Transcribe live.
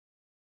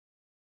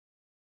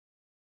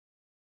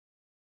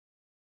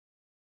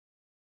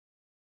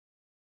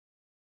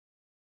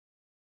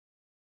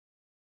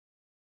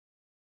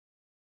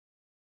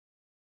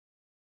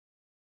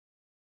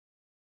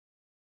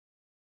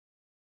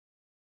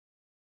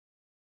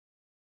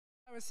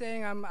I was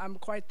saying I'm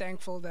quite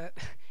thankful that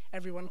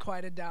everyone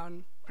quieted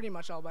down pretty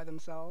much all by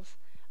themselves.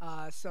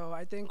 So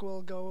I think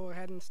we'll go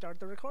ahead and start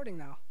the recording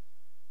now.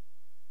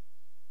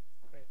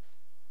 Great.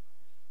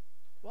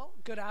 Well,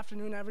 good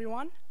afternoon,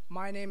 everyone.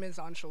 My name is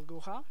Anshul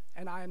Guha,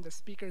 and I am the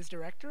Speakers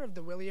Director of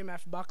the William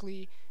F.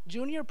 Buckley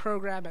Junior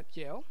Program at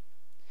Yale.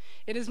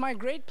 It is my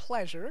great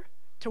pleasure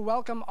to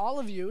welcome all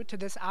of you to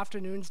this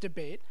afternoon's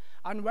debate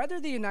on whether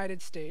the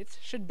United States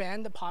should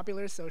ban the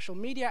popular social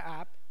media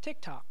app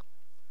TikTok.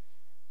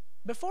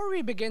 Before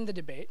we begin the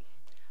debate,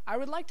 I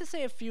would like to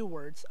say a few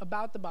words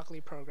about the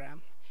Buckley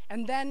program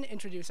and then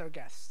introduce our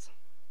guests.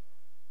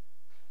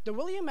 The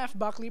William F.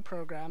 Buckley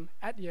program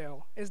at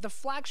Yale is the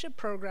flagship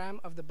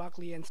program of the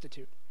Buckley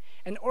Institute,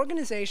 an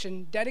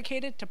organization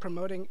dedicated to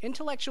promoting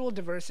intellectual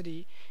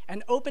diversity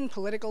and open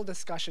political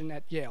discussion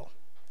at Yale.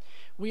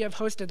 We have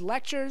hosted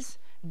lectures,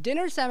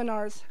 dinner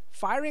seminars,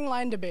 firing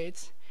line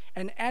debates,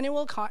 and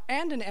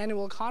an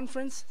annual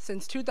conference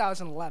since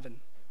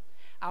 2011.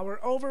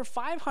 Our over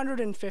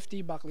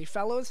 550 Buckley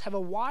Fellows have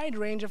a wide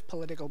range of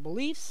political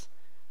beliefs,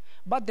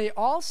 but they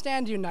all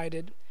stand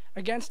united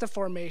against the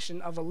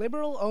formation of a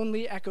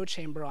liberal-only echo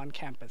chamber on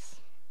campus.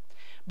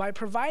 By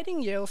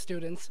providing Yale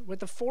students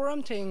with a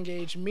forum to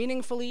engage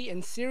meaningfully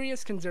in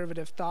serious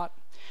conservative thought,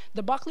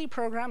 the Buckley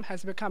program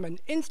has become an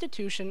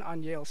institution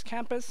on Yale's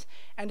campus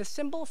and a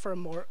symbol for a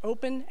more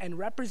open and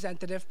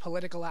representative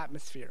political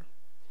atmosphere.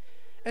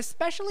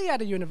 Especially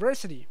at a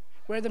university,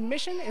 where the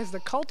mission is the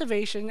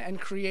cultivation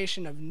and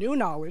creation of new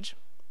knowledge,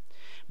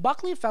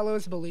 Buckley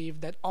Fellows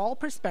believe that all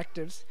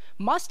perspectives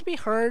must be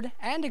heard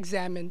and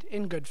examined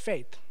in good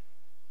faith.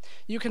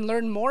 You can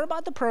learn more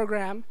about the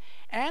program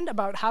and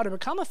about how to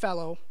become a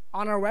fellow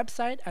on our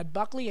website at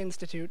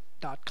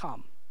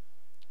buckleyinstitute.com.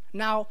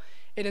 Now,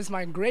 it is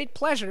my great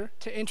pleasure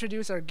to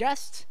introduce our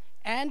guests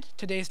and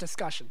today's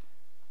discussion.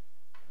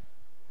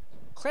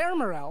 Claire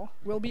Morell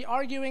will be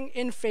arguing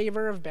in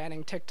favor of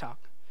banning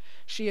TikTok.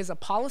 She is a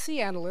policy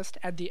analyst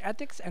at the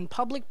Ethics and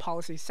Public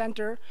Policy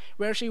Center,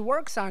 where she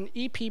works on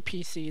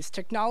EPPC's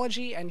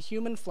Technology and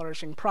Human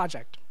Flourishing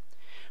project.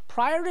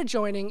 Prior to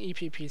joining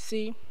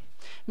EPPC,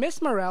 Ms.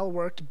 Morell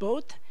worked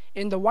both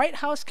in the White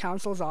House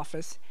counsel's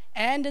office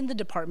and in the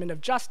Department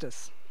of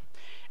Justice,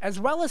 as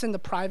well as in the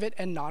private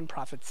and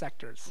nonprofit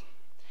sectors.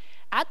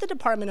 At the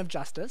Department of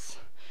Justice,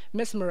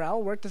 Ms.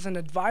 Morell worked as an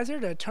advisor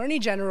to Attorney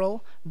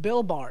General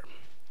Bill Barr.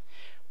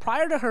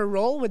 Prior to her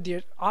role with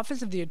the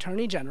Office of the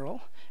Attorney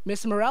General,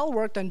 Ms. Morell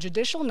worked on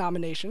judicial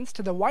nominations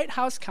to the White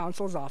House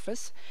counsel's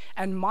office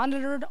and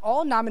monitored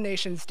all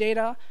nominations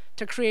data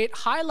to create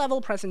high-level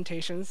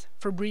presentations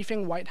for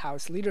briefing White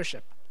House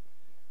leadership.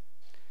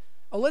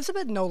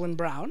 Elizabeth Nolan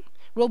Brown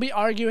will be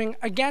arguing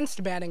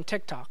against banning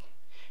TikTok.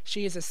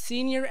 She is a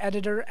senior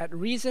editor at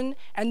Reason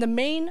and the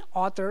main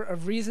author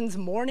of Reason's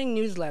morning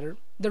newsletter,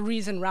 The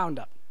Reason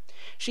Roundup.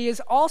 She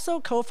is also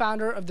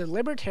co-founder of the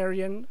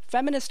libertarian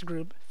feminist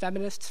group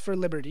Feminists for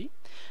Liberty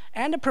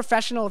and a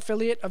professional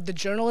affiliate of the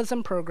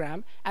journalism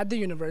program at the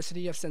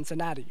University of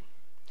Cincinnati.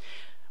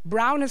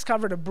 Brown has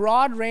covered a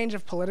broad range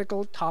of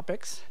political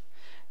topics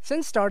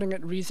since starting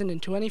at Reason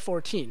in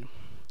 2014,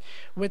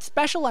 with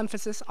special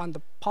emphasis on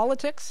the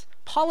politics,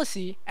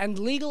 policy, and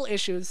legal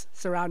issues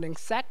surrounding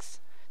sex,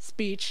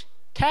 speech,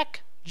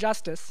 tech,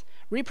 justice,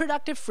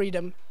 reproductive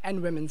freedom,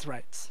 and women's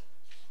rights.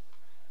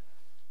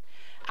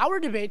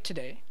 Our debate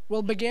today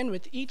will begin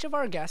with each of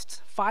our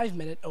guests'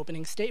 5-minute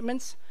opening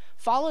statements,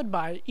 followed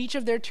by each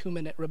of their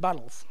 2-minute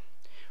rebuttals.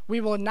 We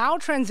will now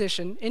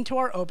transition into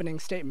our opening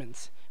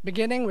statements,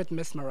 beginning with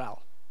Ms.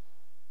 Morell.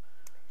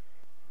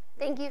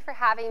 Thank you for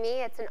having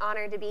me. It's an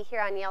honor to be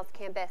here on Yale's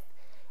campus.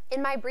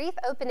 In my brief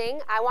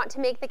opening, I want to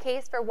make the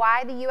case for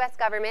why the U.S.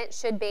 government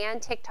should ban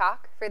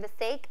TikTok for the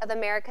sake of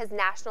America's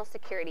national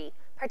security,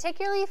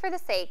 particularly for the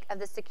sake of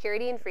the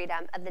security and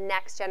freedom of the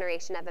next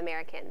generation of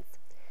Americans.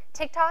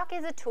 TikTok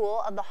is a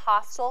tool of the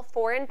hostile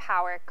foreign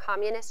power,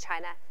 Communist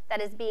China, that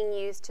is being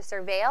used to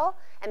surveil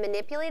and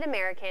manipulate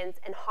Americans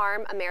and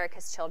harm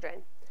America's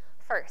children.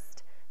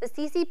 First, the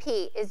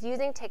CCP is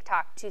using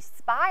TikTok to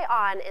spy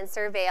on and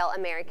surveil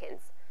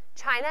Americans.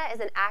 China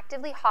is an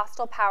actively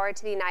hostile power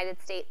to the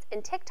United States,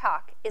 and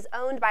TikTok is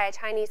owned by a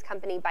Chinese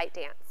company,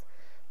 ByteDance.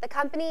 The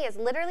company is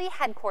literally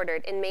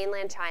headquartered in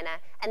mainland China,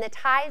 and the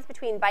ties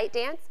between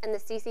ByteDance and the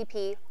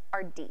CCP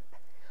are deep.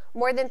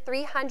 More than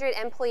 300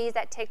 employees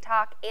at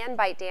TikTok and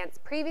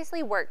ByteDance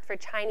previously worked for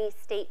Chinese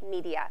state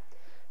media.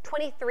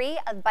 23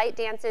 of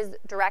ByteDance's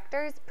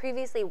directors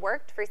previously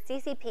worked for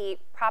CCP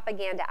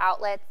propaganda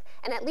outlets,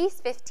 and at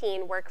least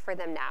 15 work for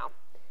them now.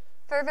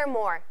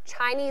 Furthermore,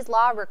 Chinese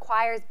law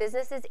requires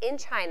businesses in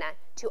China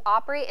to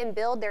operate and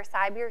build their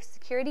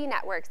cybersecurity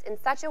networks in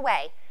such a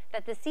way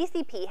that the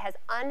CCP has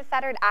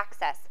unfettered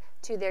access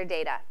to their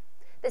data.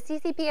 The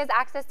CCP has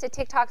access to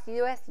TikTok's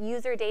US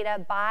user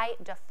data by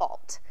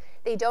default.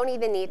 They don't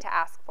even need to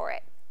ask for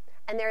it.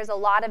 And there is a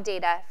lot of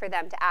data for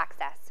them to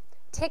access.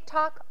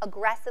 TikTok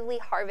aggressively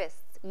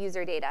harvests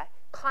user data,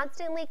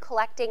 constantly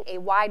collecting a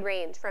wide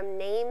range from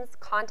names,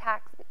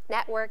 contacts,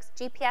 networks,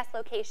 GPS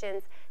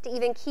locations, to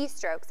even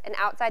keystrokes and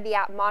outside the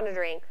app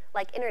monitoring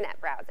like internet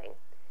browsing.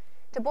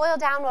 To boil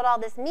down what all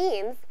this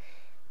means,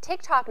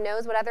 TikTok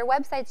knows what other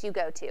websites you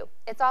go to.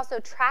 It's also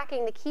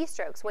tracking the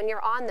keystrokes when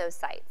you're on those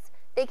sites.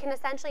 They can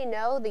essentially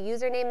know the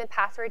username and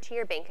password to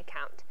your bank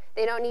account.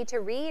 They don't need to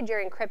read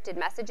your encrypted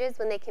messages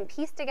when they can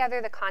piece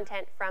together the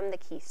content from the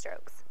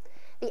keystrokes.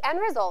 The end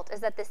result is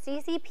that the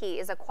CCP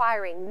is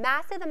acquiring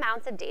massive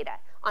amounts of data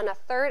on a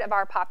third of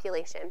our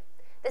population.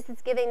 This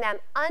is giving them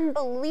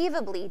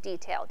unbelievably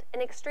detailed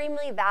and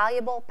extremely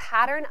valuable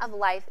pattern of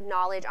life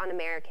knowledge on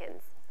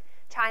Americans.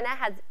 China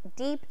has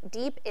deep,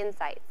 deep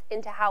insights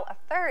into how a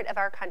third of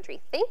our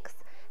country thinks,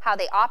 how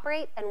they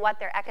operate, and what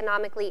they're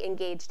economically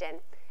engaged in.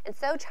 And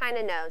so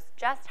China knows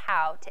just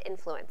how to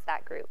influence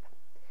that group.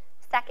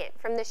 Second,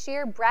 from the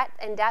sheer breadth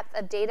and depth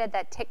of data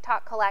that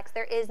TikTok collects,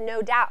 there is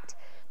no doubt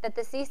that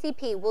the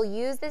CCP will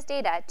use this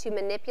data to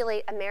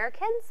manipulate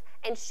Americans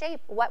and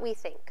shape what we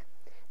think.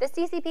 The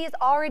CCP is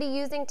already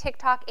using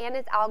TikTok and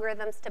its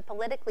algorithms to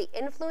politically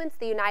influence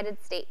the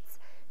United States,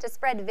 to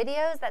spread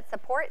videos that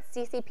support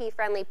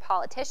CCP-friendly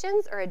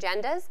politicians or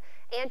agendas,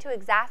 and to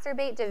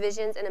exacerbate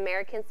divisions in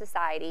American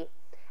society.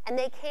 And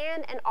they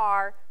can and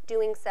are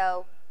doing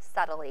so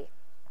subtly.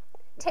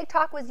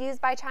 TikTok was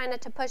used by China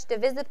to push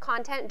divisive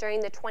content during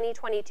the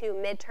 2022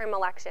 midterm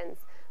elections,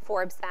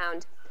 Forbes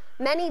found.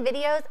 Many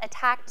videos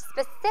attacked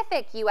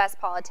specific U.S.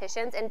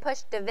 politicians and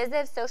pushed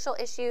divisive social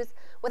issues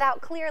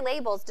without clear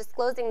labels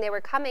disclosing they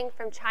were coming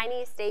from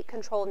Chinese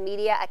state-controlled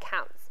media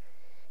accounts.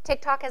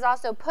 TikTok has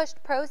also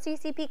pushed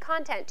pro-CCP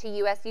content to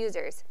U.S.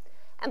 users.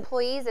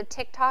 Employees of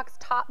TikTok's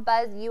top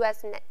buzz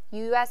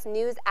U.S.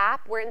 news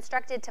app were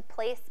instructed to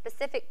place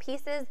specific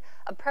pieces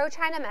of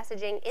pro-China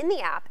messaging in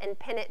the app and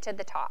pin it to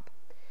the top.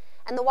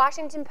 And the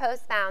Washington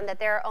Post found that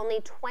there are only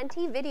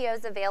 20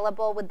 videos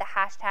available with the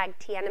hashtag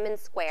Tiananmen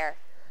Square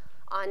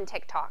on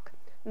TikTok,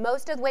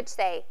 most of which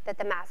say that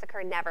the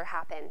massacre never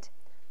happened.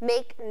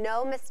 Make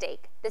no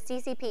mistake, the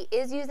CCP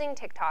is using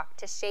TikTok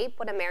to shape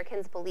what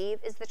Americans believe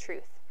is the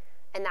truth,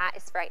 and that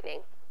is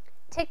frightening.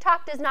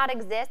 TikTok does not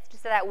exist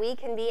so that we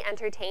can be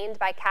entertained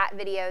by cat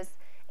videos.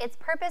 Its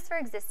purpose for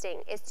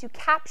existing is to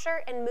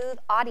capture and move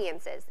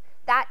audiences.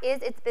 That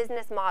is its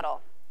business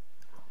model.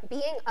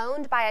 Being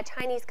owned by a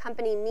Chinese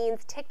company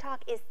means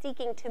TikTok is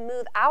seeking to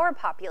move our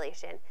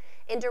population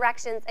in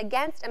directions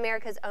against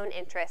America's own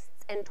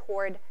interests and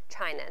toward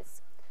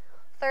China's.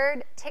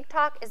 Third,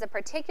 TikTok is a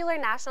particular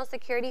national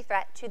security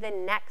threat to the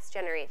next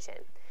generation.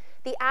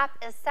 The app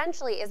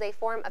essentially is a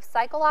form of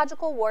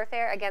psychological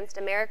warfare against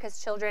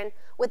America's children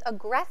with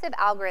aggressive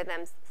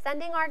algorithms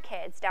sending our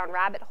kids down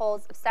rabbit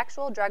holes of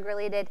sexual,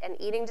 drug-related, and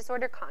eating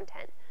disorder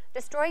content,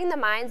 destroying the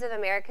minds of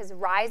America's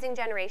rising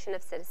generation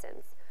of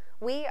citizens.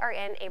 We are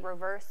in a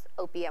reverse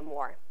opium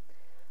war.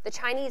 The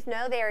Chinese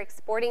know they are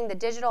exporting the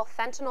digital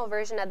fentanyl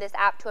version of this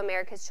app to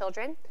America's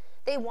children.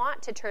 They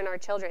want to turn our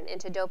children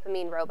into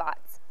dopamine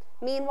robots.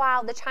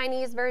 Meanwhile, the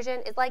Chinese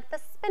version is like the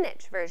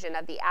spinach version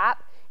of the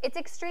app. It's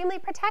extremely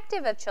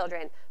protective of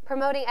children,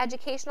 promoting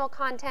educational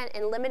content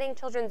and limiting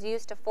children's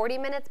use to 40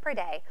 minutes per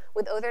day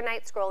with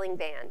overnight scrolling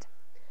banned.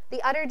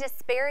 The utter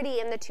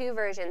disparity in the two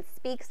versions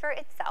speaks for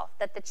itself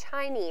that the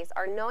Chinese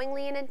are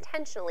knowingly and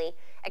intentionally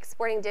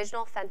exporting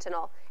digital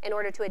fentanyl in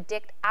order to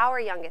addict our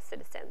youngest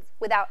citizens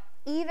without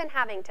even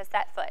having to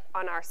set foot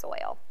on our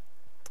soil.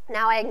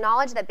 Now, I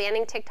acknowledge that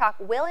banning TikTok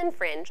will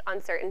infringe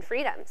on certain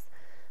freedoms,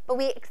 but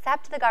we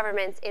accept the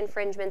government's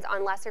infringements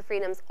on lesser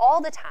freedoms all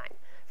the time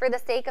for the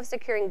sake of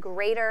securing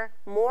greater,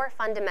 more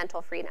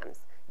fundamental freedoms.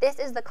 This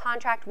is the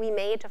contract we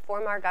made to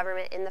form our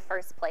government in the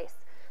first place.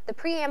 The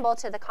preamble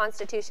to the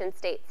Constitution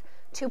states,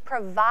 to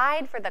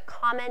provide for the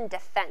common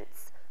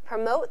defense,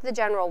 promote the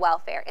general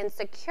welfare, and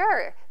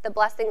secure the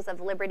blessings of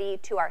liberty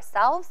to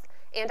ourselves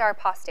and our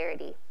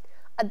posterity.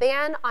 A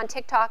ban on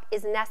TikTok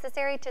is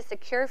necessary to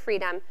secure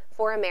freedom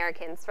for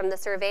Americans from the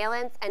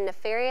surveillance and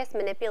nefarious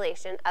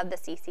manipulation of the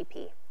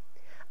CCP.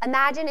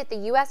 Imagine if the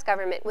U.S.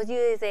 government was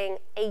using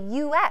a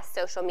U.S.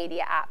 social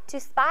media app to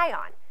spy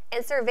on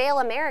and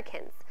surveil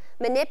Americans,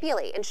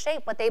 manipulate and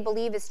shape what they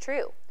believe is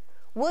true.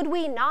 Would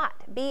we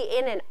not be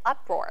in an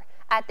uproar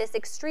at this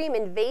extreme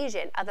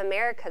invasion of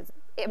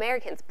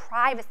Americans'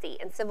 privacy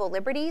and civil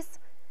liberties?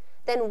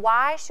 Then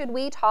why should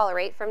we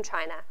tolerate from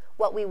China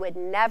what we would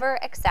never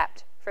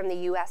accept from the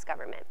U.S.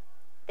 government?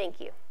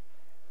 Thank you.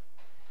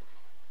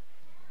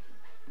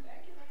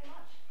 Thank you very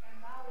much.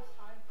 And now it's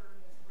time for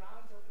Ms.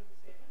 Brown's opening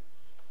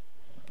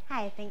statement.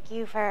 Hi, thank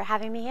you for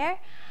having me here.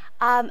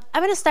 I'm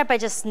going to start by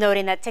just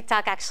noting that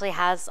TikTok actually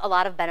has a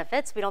lot of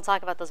benefits. We don't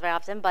talk about those very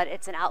often, but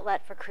it's an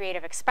outlet for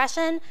creative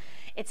expression.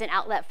 It's an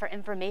outlet for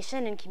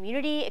information and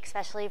community,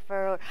 especially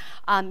for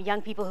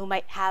young people who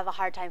might have a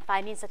hard time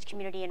finding such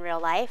community in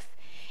real life.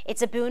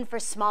 It's a boon for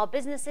small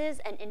businesses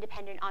and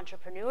independent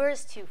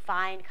entrepreneurs to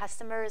find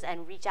customers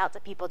and reach out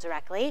to people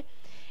directly.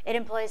 It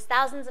employs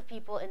thousands of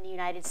people in the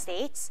United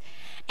States,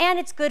 and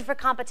it's good for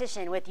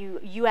competition with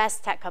U.S.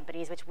 tech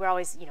companies, which we're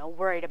always,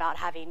 worried about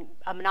having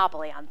a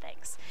monopoly on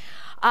things.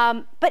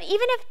 But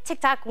even if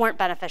TikTok weren't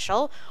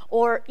beneficial,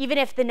 or even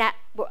if the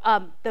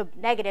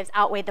negatives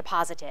outweighed the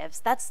positives,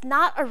 that's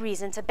not a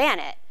reason to ban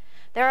it.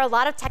 There are a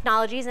lot of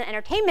technologies and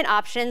entertainment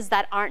options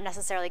that aren't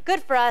necessarily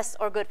good for us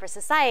or good for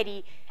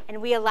society,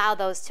 and we allow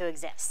those to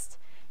exist.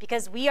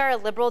 Because we are a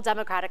liberal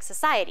democratic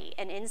society,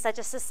 and in such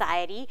a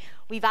society,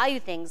 we value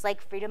things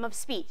like freedom of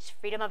speech,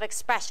 freedom of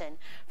expression,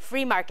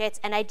 free markets,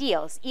 and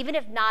ideals, even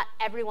if not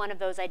every one of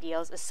those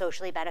ideals is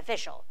socially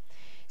beneficial.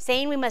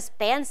 Saying we must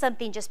ban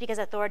something just because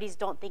authorities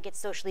don't think it's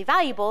socially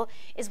valuable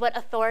is what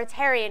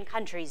authoritarian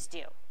countries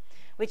do,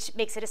 which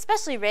makes it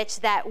especially rich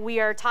that we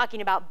are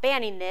talking about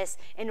banning this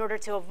in order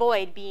to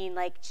avoid being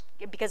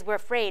because we're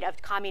afraid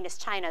of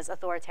communist China's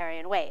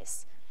authoritarian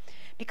ways.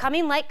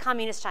 Becoming like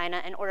communist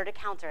China in order to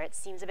counter it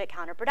seems a bit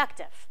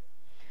counterproductive.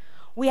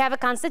 We have a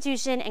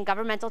constitution and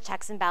governmental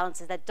checks and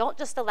balances that don't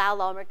just allow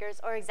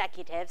lawmakers or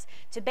executives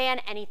to ban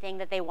anything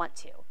that they want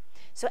to.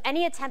 So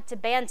any attempt to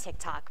ban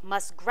TikTok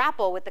must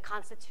grapple with the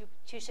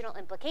constitutional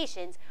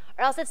implications,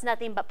 or else it's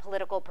nothing but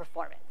political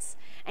performance.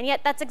 And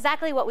yet that's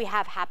exactly what we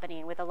have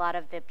happening with a lot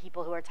of the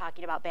people who are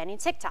talking about banning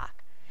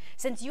TikTok.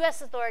 Since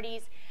US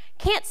authorities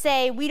can't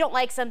say we don't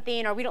like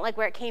something or we don't like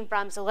where it came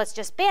from, so let's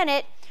just ban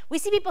it, we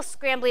see people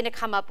scrambling to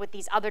come up with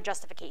these other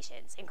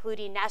justifications,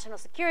 including national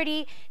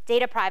security,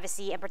 data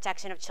privacy, and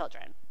protection of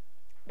children.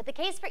 But the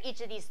case for each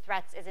of these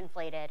threats is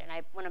inflated, and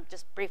I want to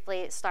just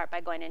briefly start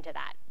by going into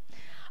that.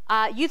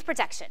 Youth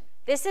protection.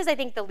 This is, I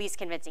think, the least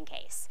convincing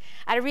case.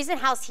 At a recent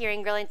House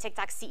hearing grilling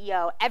TikTok's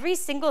CEO, every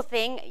single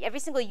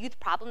youth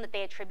problem that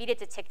they attributed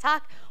to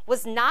TikTok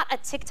was not a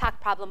TikTok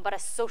problem, but a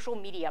social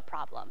media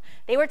problem.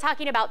 They were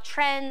talking about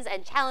trends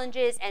and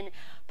challenges and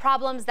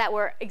problems that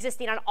were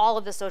existing on all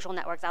of the social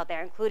networks out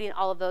there, including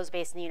all of those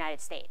based in the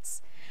United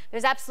States.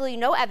 There's absolutely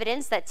no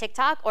evidence that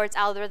TikTok or its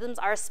algorithms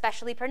are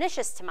especially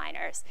pernicious to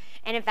minors.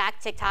 And in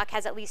fact, TikTok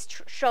has at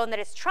least shown that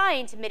it's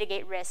trying to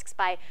mitigate risks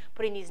by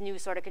putting these new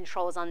sort of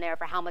controls on there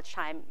for how much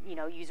time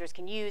users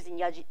can use and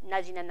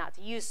nudging them not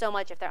to use so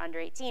much if they're under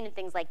 18 and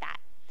things like that.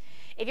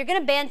 If you're going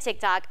to ban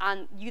TikTok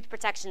on youth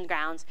protection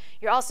grounds,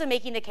 you're also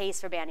making the case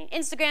for banning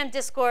Instagram,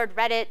 Discord,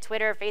 Reddit,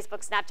 Twitter,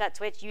 Facebook, Snapchat,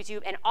 Twitch,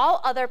 YouTube, and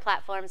all other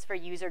platforms for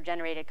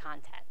user-generated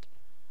content.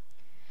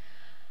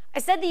 I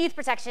said the youth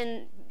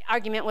protection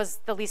argument was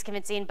the least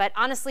convincing, but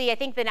honestly, I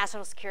think the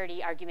national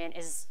security argument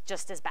is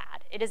just as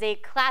bad. It is a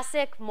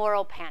classic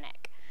moral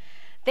panic.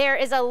 There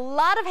is a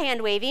lot of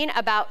hand-waving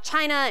about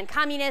China and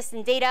communists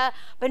and data,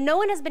 but no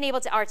one has been able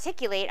to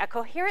articulate a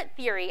coherent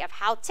theory of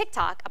how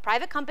TikTok, a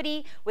private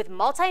company with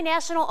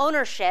multinational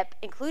ownership,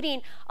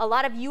 including a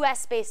lot of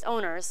US-based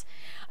owners,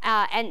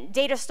 and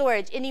data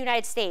storage in the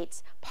United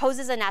States,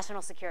 poses a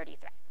national security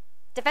threat.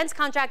 Defense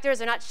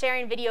contractors are not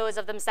sharing videos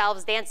of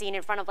themselves dancing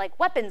in front of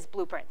weapons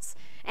blueprints.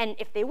 And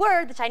if they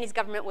were, the Chinese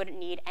government wouldn't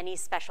need any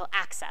special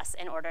access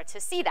in order to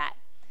see that.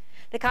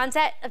 The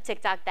content of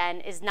TikTok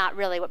then is not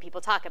really what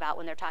people talk about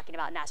when they're talking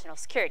about national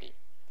security.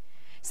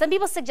 Some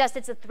people suggest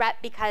it's a threat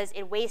because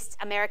it wastes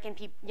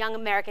young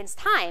Americans'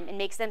 time and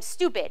makes them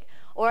stupid,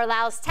 or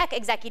allows tech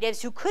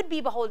executives who could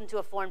be beholden to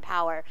a foreign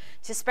power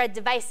to spread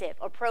divisive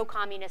or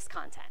pro-communist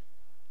content.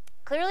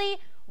 Clearly,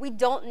 we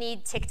don't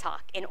need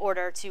TikTok in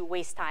order to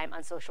waste time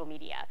on social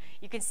media.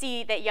 You can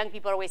see that young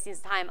people are wasting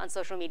time on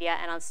social media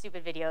and on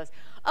stupid videos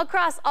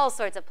across all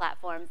sorts of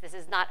platforms. This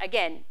is not,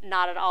 again,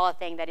 not at all a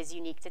thing that is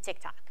unique to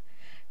TikTok.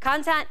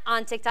 Content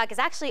on TikTok is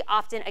actually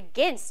often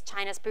against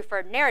China's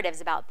preferred narratives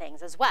about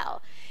things as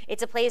well.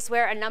 It's a place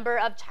where a number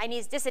of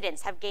Chinese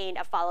dissidents have gained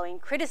a following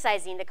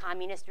criticizing the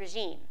communist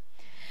regime.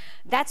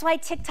 That's why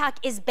TikTok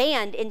is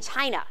banned in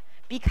China,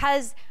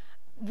 because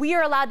we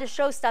are allowed to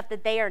show stuff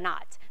that they are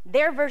not.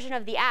 Their version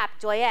of the app,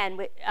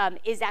 Douyin,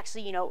 is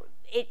actually,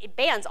 it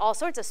bans all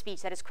sorts of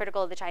speech that is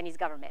critical of the Chinese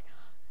government.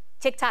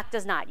 TikTok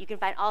does not. You can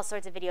find all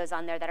sorts of videos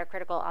on there that are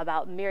critical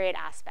about myriad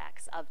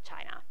aspects of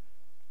China.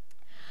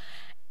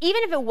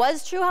 Even if it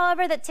was true,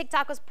 however, that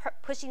TikTok was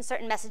pushing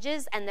certain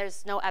messages, and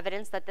there's no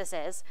evidence that this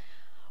is,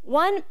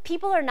 one,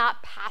 people are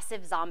not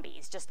passive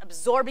zombies, just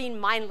absorbing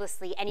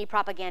mindlessly any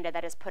propaganda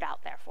that is put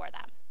out there for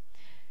them.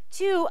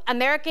 Two,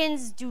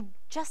 Americans do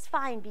just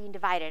fine being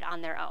divided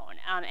on their own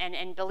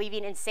and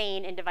believing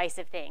insane and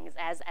divisive things,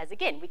 as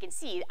again, we can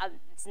see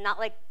it's not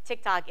like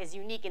TikTok is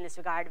unique in this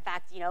regard. In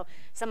fact,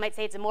 some might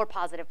say it's a more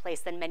positive place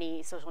than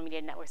many social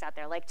media networks out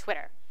there, like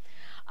Twitter.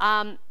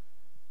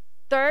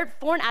 Third,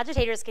 foreign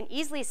agitators can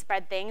easily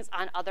spread things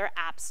on other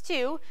apps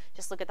too.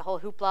 Just look at the whole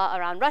hoopla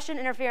around Russian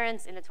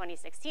interference in the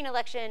 2016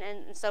 election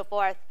and so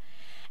forth.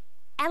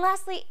 And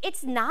lastly,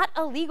 it's not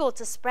illegal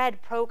to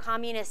spread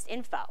pro-communist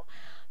info.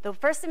 The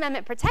First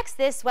Amendment protects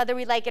this whether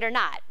we like it or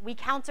not. We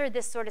counter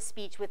this sort of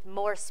speech with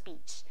more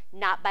speech,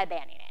 not by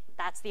banning it.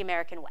 That's the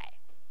American way.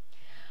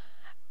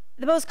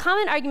 The most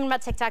common argument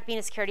about TikTok being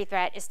a security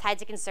threat is tied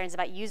to concerns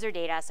about user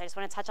data, so I just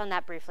want to touch on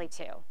that briefly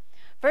too.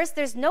 First,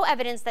 there's no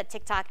evidence that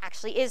TikTok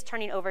actually is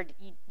turning over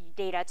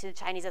data to the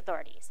Chinese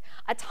authorities.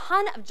 A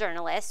ton of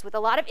journalists with a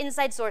lot of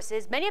inside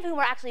sources, many of whom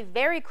are actually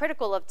very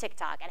critical of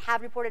TikTok and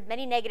have reported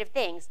many negative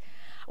things,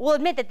 will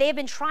admit that they have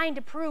been trying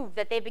to prove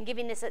that they've been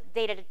giving this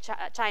data to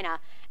China,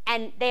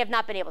 and they have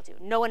not been able to.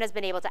 No one has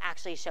been able to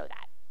actually show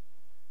that.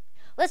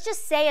 Let's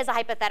just say as a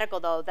hypothetical,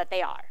 though, that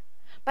they are.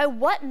 By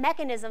what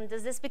mechanism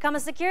does this become a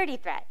security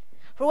threat?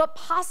 For what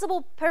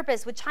possible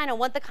purpose would China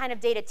want the kind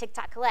of data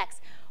TikTok collects,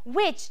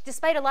 which,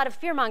 despite a lot of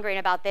fear-mongering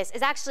about this,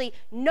 is actually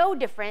no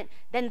different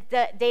than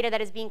the data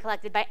that is being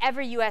collected by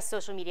every US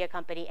social media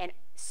company and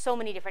so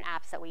many different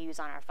apps that we use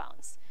on our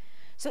phones.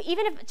 So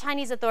even if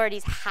Chinese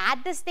authorities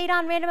had this data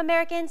on random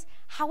Americans,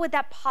 how would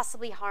that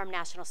possibly harm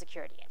national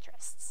security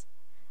interests?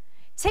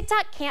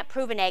 TikTok can't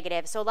prove a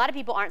negative, so a lot of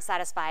people aren't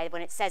satisfied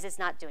when it says it's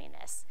not doing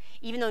this,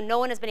 even though no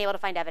one has been able to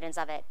find evidence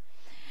of it.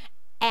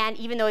 And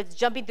even though it's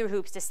jumping through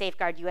hoops to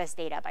safeguard US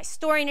data by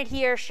storing it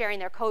here, sharing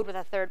their code with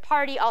a third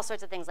party, all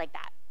sorts of things like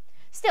that.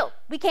 Still,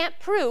 we can't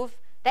prove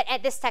that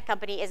this tech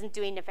company isn't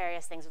doing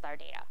nefarious things with our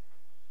data.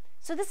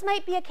 So this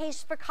might be a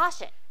case for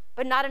caution,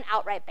 but not an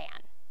outright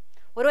ban.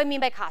 What do I mean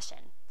by caution?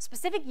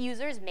 Specific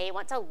users may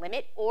want to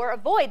limit or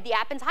avoid the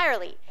app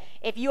entirely.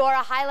 If you are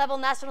a high-level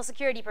national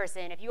security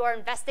person, if you are an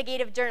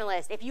investigative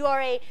journalist, if you are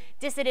a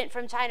dissident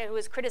from China who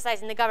is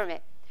criticizing the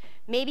government,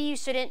 maybe you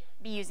shouldn't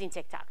be using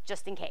TikTok,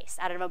 just in case,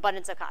 out of an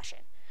abundance of caution.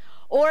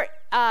 Or,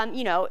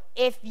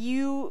 if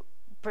you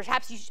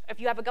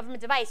have a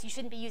government device, you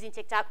shouldn't be using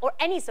TikTok or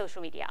any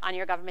social media on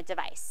your government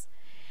device.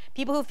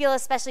 People who feel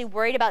especially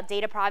worried about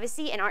data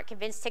privacy and aren't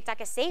convinced TikTok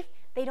is safe,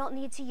 they don't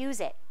need to use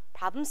it.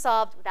 Problem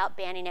solved without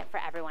banning it for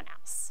everyone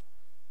else.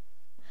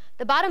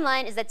 The bottom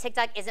line is that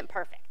TikTok isn't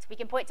perfect. We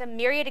can point to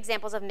myriad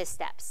examples of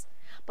missteps.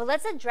 But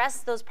let's address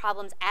those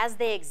problems as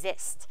they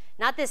exist,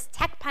 not this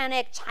tech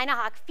panic, China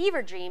hawk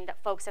fever dream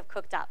that folks have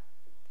cooked up.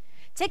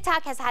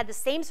 TikTok has had the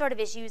same sort of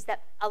issues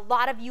that a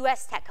lot of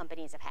US tech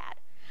companies have had.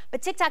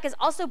 But TikTok has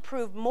also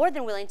proved more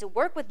than willing to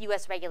work with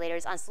US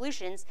regulators on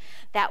solutions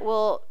that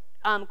will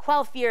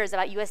quell fears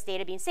about US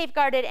data being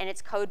safeguarded and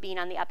its code being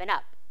on the up and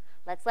up.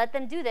 Let's let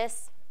them do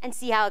this and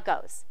see how it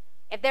goes.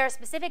 If there are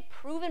specific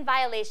proven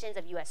violations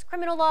of US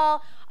criminal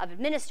law, of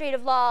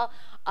administrative law,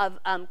 of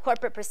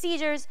corporate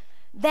procedures,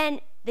 then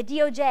the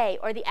DOJ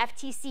or the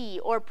FTC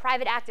or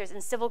private actors in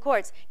civil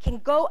courts can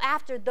go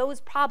after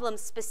those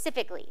problems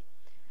specifically.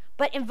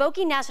 But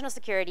invoking national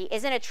security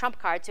isn't a trump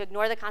card to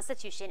ignore the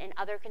Constitution and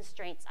other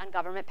constraints on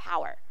government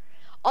power.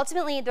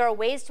 Ultimately, there are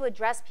ways to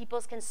address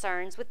people's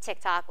concerns with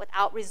TikTok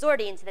without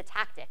resorting to the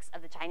tactics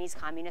of the Chinese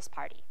Communist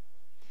Party.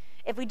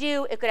 If we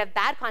do, it could have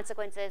bad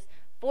consequences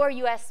for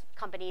US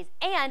companies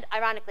and,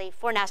 ironically,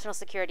 for national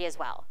security as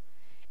well.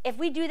 If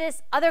we do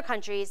this, other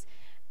countries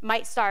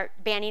might start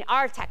banning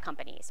our tech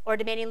companies or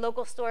demanding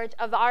local storage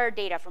of our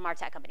data from our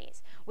tech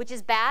companies, which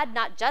is bad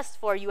not just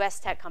for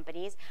US tech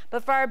companies,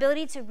 but for our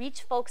ability to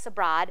reach folks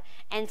abroad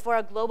and for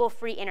a global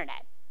free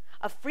internet.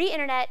 A free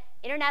internet,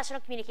 international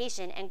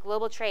communication, and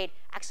global trade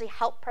actually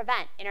help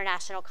prevent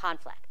international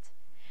conflict.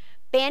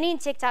 Banning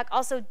TikTok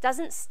also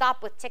doesn't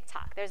stop with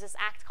TikTok. There's this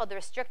act called the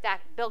Restrict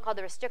Act, bill called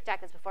the Restrict Act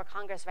that's before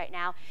Congress right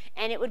now,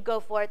 and it would go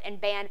forth and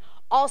ban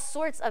all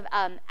sorts of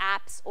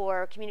apps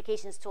or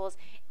communications tools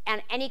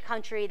in any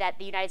country that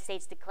the United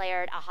States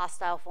declared a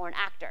hostile foreign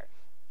actor.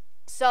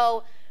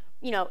 So,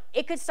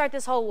 it could start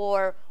this whole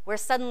war where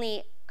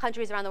suddenly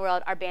countries around the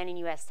world are banning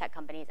US tech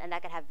companies, and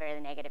that could have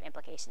very negative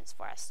implications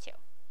for us too.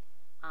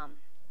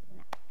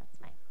 That's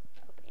my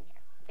opening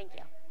here. Thank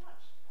you.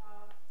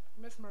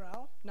 Ms.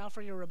 Morell, now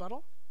for your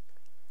rebuttal.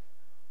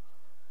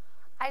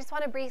 I just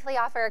want to briefly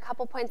offer a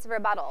couple points of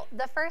rebuttal.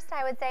 The first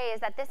I would say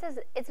is that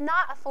it's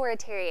not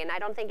authoritarian. I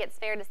don't think it's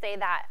fair to say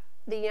that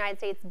the United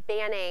States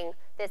banning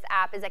this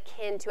app is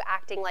akin to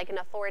acting like an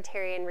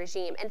authoritarian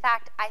regime. In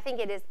fact, I think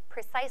it is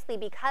precisely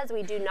because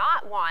we do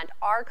not want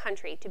our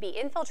country to be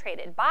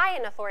infiltrated by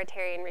an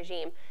authoritarian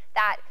regime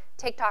that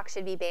TikTok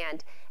should be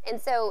banned.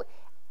 And so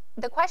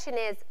the question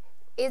is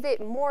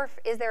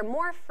there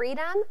more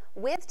freedom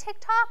with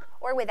TikTok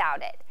or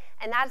without it?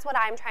 And that's what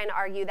I'm trying to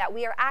argue, that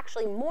we are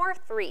actually more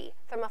free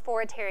from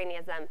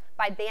authoritarianism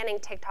by banning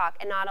TikTok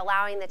and not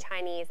allowing the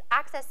Chinese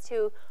access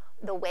to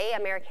the way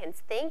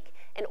Americans think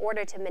in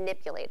order to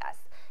manipulate us.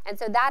 And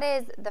so that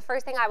is the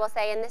first thing I will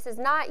say, and this is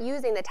not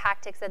using the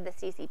tactics of the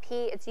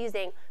CCP, it's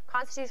using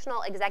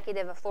constitutional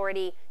executive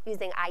authority,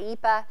 using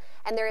IEPA,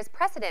 and there is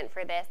precedent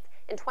for this.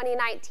 In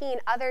 2019,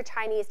 other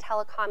Chinese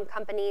telecom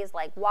companies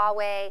like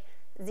Huawei,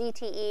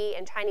 ZTE,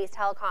 and Chinese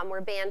Telecom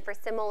were banned for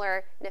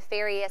similar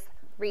nefarious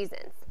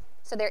reasons.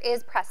 So there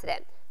is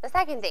precedent. The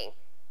second thing,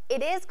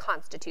 it is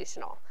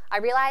constitutional. I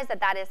realize that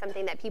that is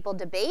something that people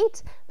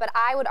debate, but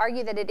I would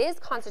argue that it is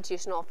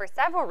constitutional for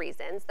several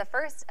reasons. The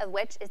first of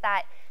which is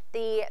that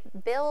the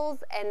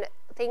bills and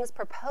things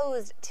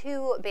proposed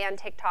to ban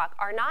TikTok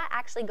are not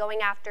actually going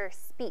after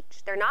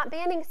speech. They're not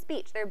banning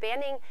speech. They're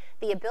banning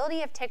the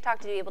ability of TikTok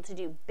to be able to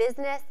do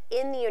business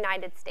in the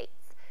United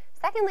States.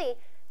 Secondly,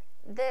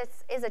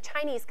 this is a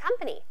Chinese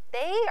company.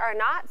 They are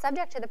not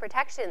subject to the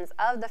protections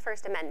of the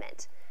First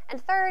Amendment.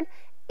 And third,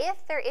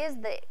 if there is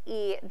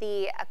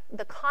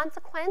the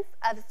consequence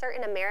of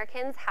certain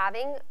Americans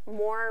having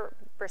more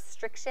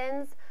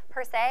restrictions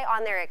per se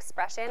on their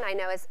expression, I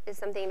know is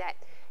something that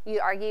you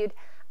argued,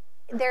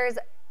 there's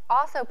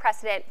also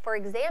precedent for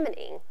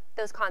examining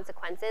those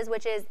consequences,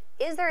 which is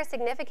there a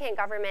significant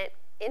government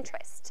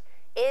interest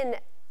in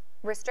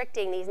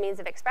restricting these means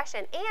of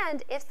expression?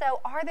 And if so,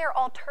 are there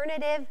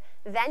alternative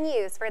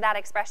venues for that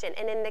expression?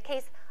 And in the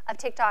case of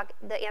TikTok,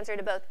 the answer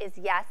to both is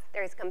yes.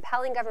 There is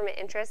compelling government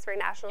interest for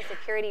national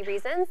security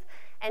reasons.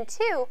 And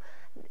two,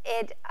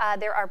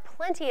 there are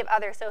plenty of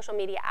other social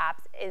media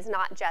apps. It is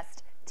not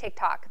just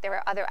TikTok. There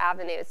are other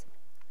avenues.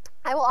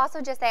 I will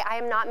also just say I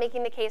am not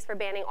making the case for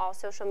banning all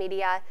social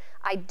media.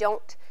 I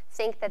don't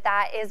think that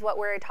that is what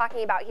we're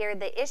talking about here.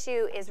 The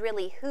issue is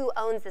really who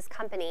owns this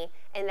company,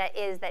 and that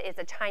is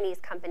a Chinese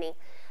company.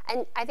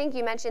 And I think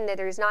you mentioned that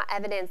there's not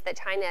evidence that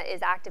China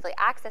is actively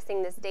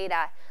accessing this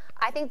data.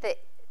 I think that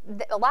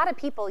a lot of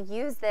people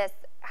use this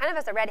kind of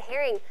as a red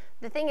herring.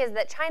 The thing is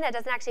that China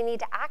doesn't actually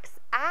need to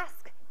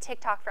ask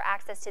TikTok for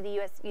access to the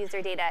US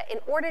user data. In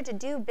order to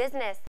do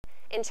business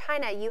in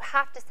China, you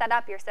have to set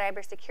up your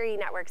cybersecurity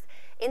networks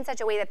in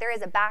such a way that there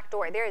is a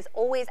backdoor. There is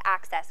always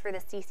access for the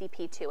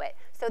CCP to it.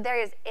 So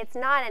it's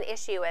not an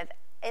issue of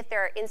if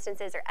there are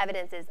instances or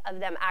evidences of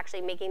them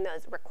actually making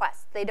those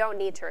requests. They don't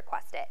need to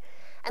request it.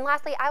 And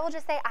lastly, I will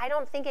just say I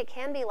don't think it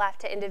can be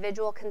left to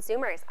individual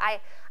consumers. I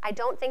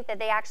don't think that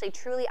they actually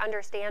truly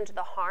understand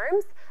the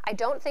harms. I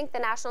don't think the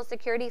national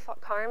security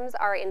harms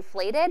are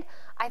inflated.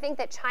 I think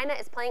that China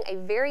is playing a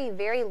very,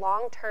 very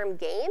long-term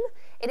game.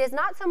 It is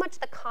not so much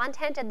the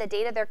content of the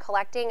data they're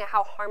collecting and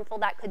how harmful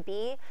that could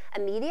be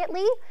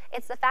immediately.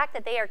 It's the fact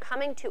that they are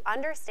coming to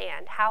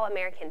understand how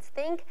Americans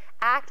think,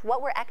 act,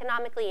 what we're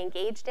economically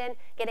engaged in,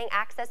 getting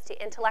access to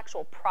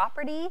intellectual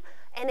property.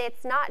 And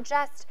it's not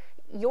just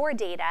your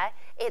data,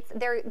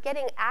 they're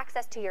getting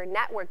access to your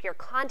network, your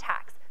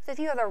contacts. So if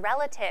you have a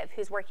relative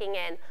who's working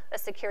in the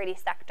security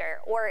sector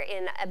or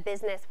in a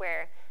business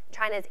where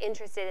China is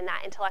interested in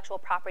that intellectual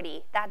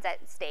property, that's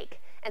at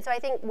stake. And so I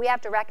think we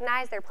have to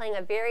recognize they're playing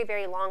a very,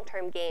 very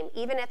long-term game.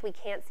 Even if we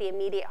can't see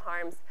immediate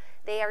harms,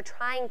 they are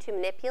trying to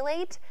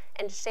manipulate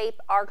and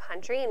shape our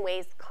country in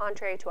ways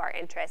contrary to our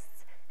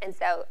interests. And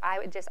so I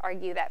would just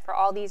argue that for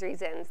all these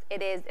reasons,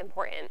 it is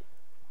important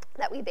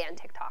that we ban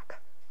TikTok.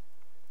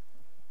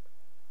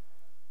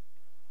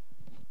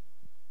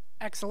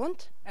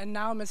 Excellent. And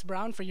now, Ms.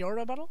 Brown, for your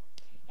rebuttal.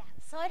 Yeah,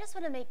 so I just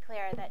want to make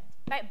clear that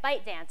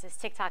ByteDance is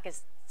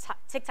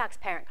TikTok's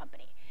parent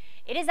company.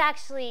 It is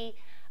actually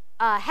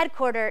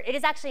it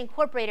is actually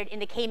incorporated in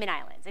the Cayman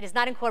Islands. It is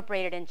not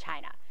incorporated in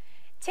China.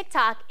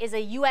 TikTok is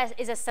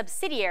a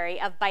subsidiary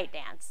of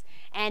ByteDance,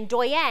 and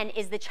Douyin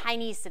is the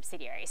Chinese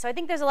subsidiary. So I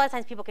think there's a lot of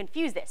times people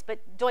confuse this, but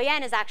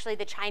Douyin is actually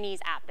the Chinese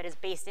app that is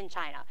based in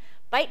China.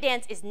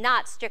 ByteDance is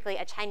not strictly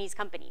a Chinese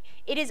company.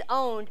 It is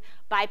owned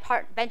by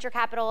venture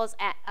capitalists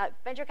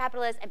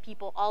and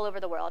people all over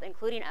the world,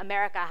 including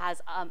America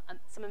has,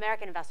 some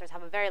American investors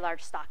have a very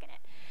large stock in it.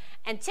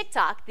 And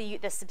TikTok, the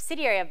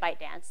subsidiary of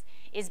ByteDance,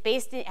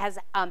 has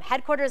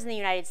headquarters in the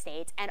United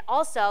States, and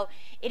also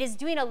it is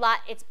doing a lot.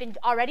 It's been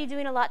already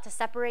doing a lot to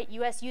separate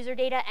U.S. user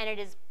data, and it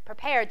is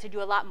prepared to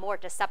do a lot more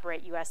to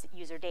separate U.S.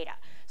 user data.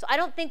 So I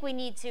don't think we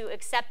need to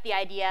accept the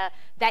idea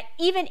that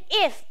even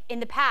if in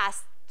the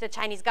past the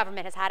Chinese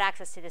government has had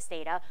access to this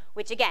data,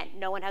 which again,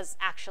 no one has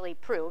actually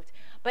proved,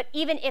 but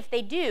even if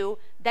they do,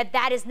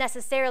 that is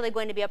necessarily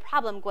going to be a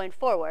problem going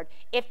forward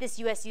if this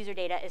US user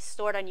data is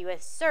stored on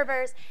US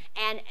servers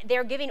and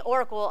they're giving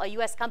Oracle, a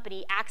US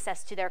company,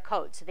 access to their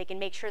code so they can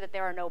make sure that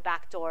there are no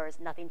backdoors,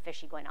 nothing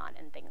fishy going on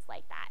and things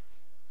like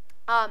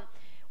that.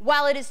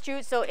 While it is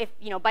true, so if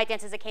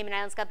ByteDance is a Cayman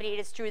Islands company, it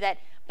is true that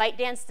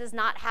ByteDance does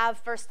not have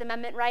First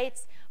Amendment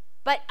rights,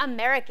 but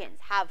Americans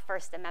have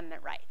First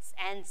Amendment rights,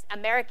 and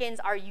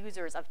Americans are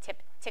users of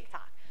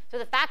TikTok. So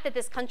the fact that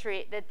this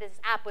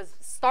app was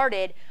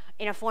started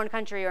in a foreign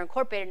country or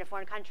incorporated in a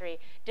foreign country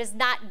does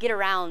not get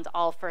around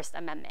all First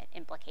Amendment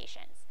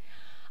implications.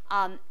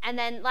 And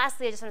then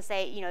lastly, I just want to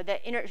say,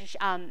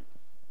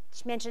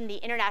 she mentioned the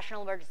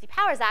International Emergency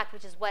Powers Act,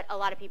 which is what a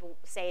lot of people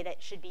say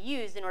that should be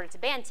used in order to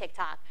ban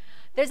TikTok.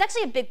 There's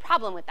actually a big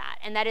problem with that,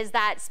 and that is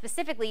that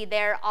specifically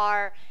there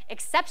are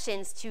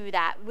exceptions to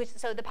that.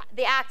 So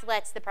the act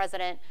lets the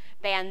president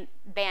ban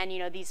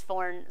these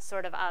foreign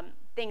sort of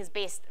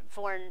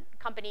foreign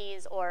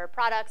companies or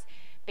products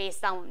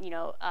based on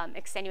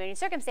extenuating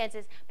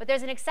circumstances. But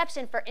there's an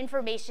exception for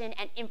information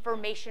and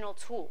informational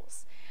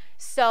tools.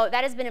 So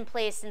that has been in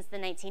place since the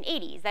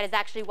 1980s. That is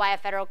actually why a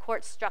federal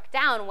court struck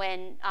down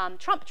when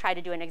Trump tried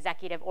to do an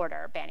executive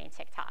order banning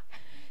TikTok.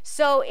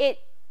 So it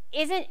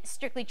isn't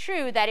strictly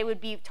true that it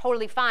would be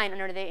totally fine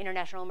under the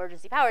International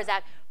Emergency Powers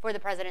Act for the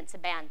president to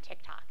ban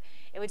TikTok.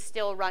 It would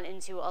still run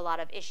into a lot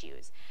of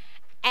issues.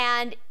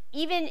 And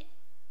even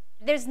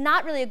there's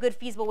not really a good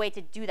feasible way to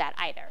do that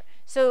either.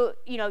 So,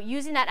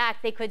 using that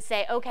act, they could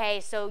say, okay,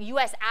 so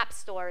US app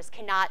stores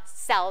cannot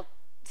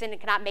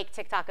make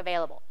TikTok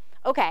available.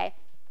 Okay,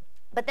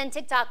 but then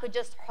TikTok could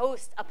just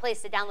host a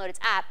place to download its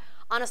app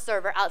on a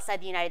server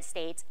outside the United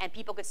States, and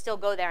people could still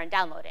go there and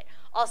download it.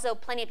 Also,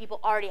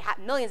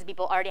 millions of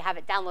people already have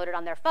it downloaded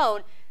on their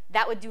phone.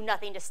 That would do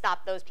nothing to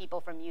stop those people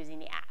from using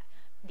the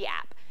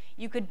app.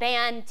 You could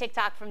ban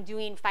TikTok from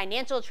doing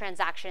financial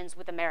transactions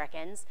with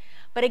Americans.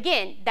 But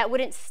again, that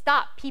wouldn't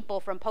stop people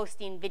from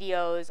posting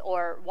videos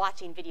or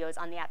watching videos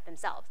on the app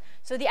themselves.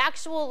 So the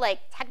actual like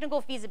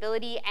technical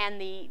feasibility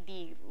and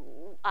the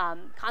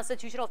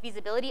constitutional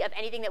feasibility of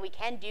anything that we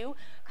can do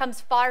comes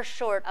far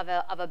short of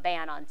a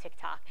ban on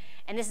TikTok.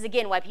 And this is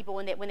again why people,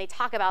 when they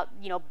talk about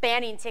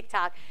banning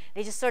TikTok,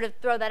 they just sort of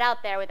throw that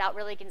out there without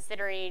really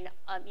considering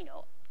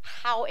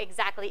how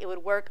exactly it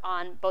would work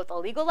on both a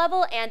legal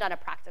level and on a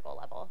practical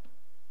level.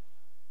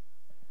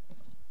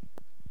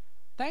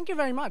 Thank you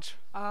very much.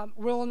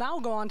 We'll now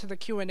go on to the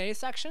Q&A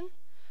section.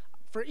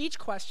 For each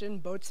question,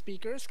 both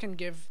speakers can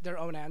give their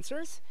own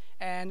answers.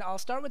 And I'll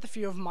start with a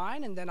few of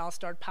mine, and then I'll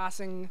start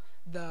passing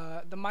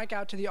the mic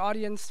out to the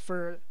audience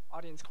for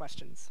audience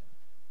questions.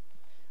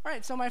 All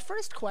right, so my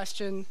first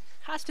question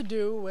has to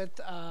do with,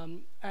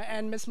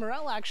 and Ms.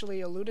 Morell actually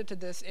alluded to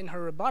this in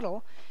her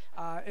rebuttal,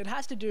 it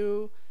has to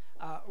do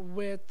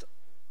with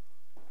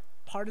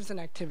partisan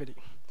activity.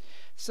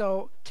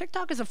 So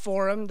TikTok is a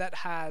forum that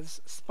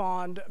has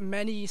spawned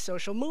many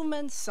social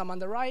movements, some on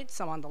the right,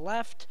 some on the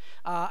left.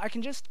 I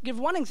can just give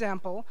one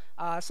example.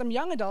 Some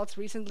young adults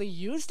recently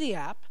used the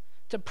app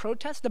to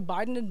protest the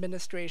Biden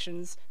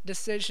administration's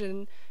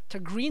decision to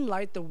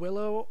greenlight the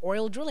Willow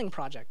oil drilling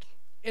project.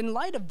 In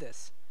light of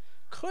this,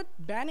 could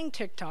banning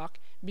TikTok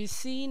be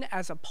seen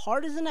as a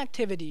partisan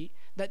activity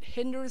that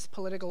hinders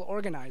political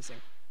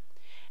organizing?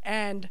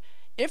 And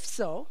if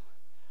so,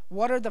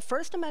 what are the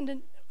First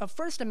Amendment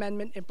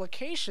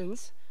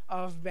implications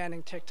of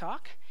banning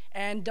TikTok?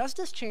 And does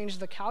this change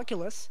the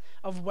calculus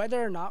of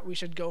whether or not we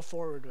should go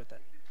forward with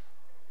it?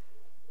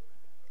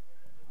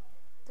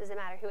 Does it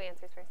matter who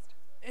answers first?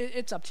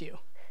 It's up to you.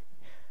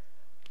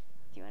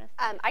 Do you want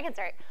to? I can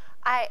start.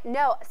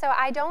 No, so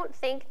I don't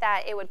think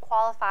that it would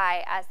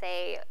qualify as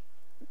a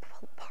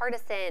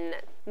partisan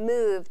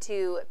move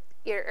to,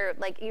 or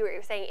like you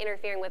were saying,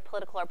 interfering with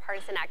political or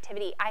partisan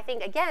activity. I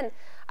think, again,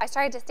 I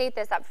started to state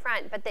this up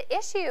front, but the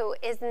issue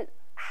isn't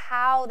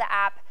how the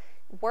app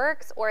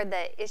works or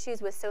the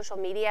issues with social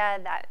media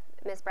that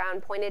Ms. Brown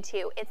pointed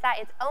to. It's that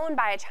it's owned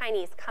by a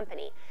Chinese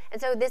company.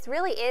 And so this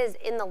really is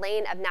in the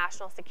lane of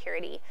national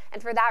security.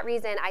 And for that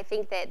reason, I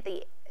think that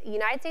the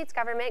United States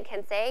government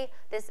can say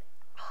this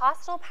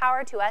hostile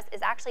power to us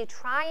is actually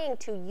trying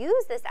to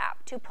use this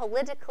app to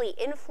politically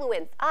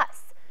influence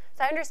us.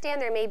 So I understand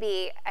there may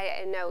be,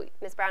 I know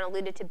Ms. Brown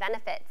alluded to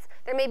benefits.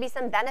 There may be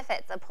some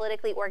benefits of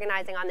politically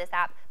organizing on this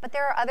app, but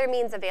there are other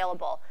means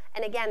available.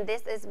 And again,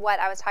 this is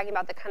what I was talking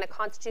about, the kind of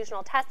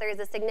constitutional test. There is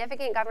a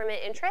significant government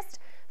interest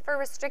for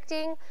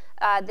restricting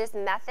this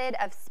method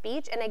of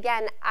speech. And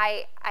again,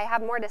 I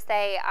have more to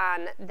say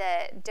on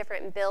the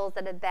different bills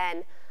that have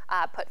been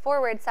put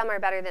forward. Some are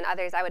better than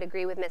others. I would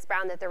agree with Ms.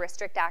 Brown that the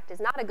Restrict Act is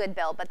not a good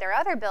bill, but there are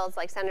other bills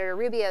like Senator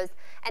Rubio's,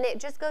 and it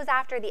just goes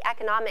after the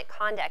economic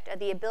conduct of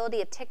the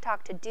ability of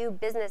TikTok to do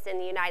business in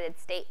the United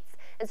States.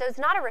 And so it's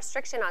not a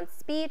restriction on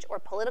speech or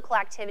political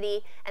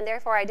activity, and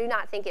therefore I do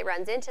not think it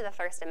runs into the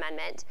First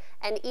Amendment.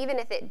 And even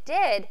if it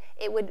did,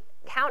 it would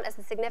count as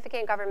a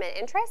significant government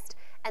interest.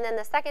 And then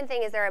the second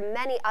thing is there are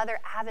many other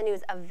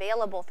avenues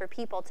available for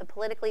people to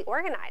politically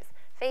organize.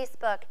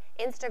 Facebook,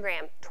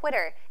 Instagram,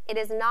 Twitter. It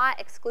is not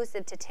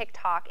exclusive to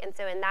TikTok, and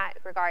so in that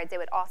regards, it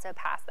would also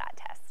pass that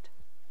test.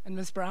 And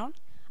Ms. Brown?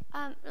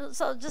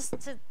 So just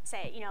to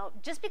say,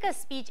 just because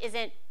speech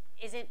isn't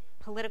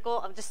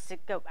political, just to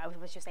go, I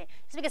was just saying,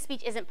 just because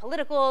speech isn't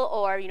political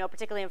or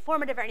particularly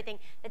informative or anything,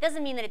 that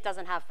doesn't mean that it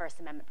doesn't have First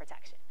Amendment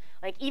protection.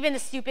 Like even the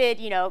stupid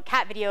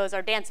cat videos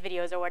or dance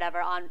videos or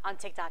whatever on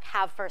TikTok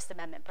have First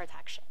Amendment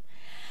protection.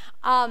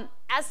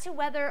 As to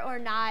whether or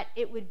not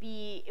it would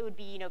be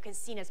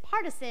seen as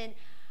partisan,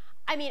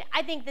 I mean,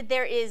 I think that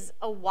there is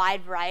a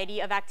wide variety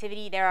of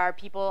activity. There are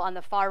people on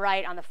the far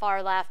right, on the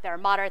far left. There are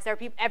moderates. There are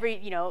people,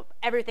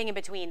 everything in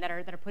between that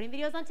are putting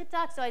videos on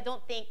TikTok. So I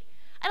don't think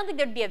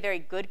there'd be a very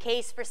good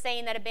case for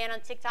saying that a ban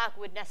on TikTok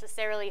would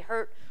necessarily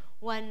hurt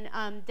one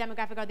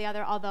demographic or the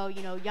other, although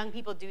young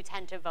people do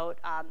tend to vote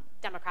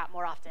Democrat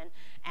more often,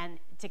 and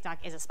TikTok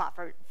is a spot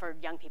for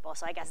young people.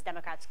 So I guess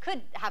Democrats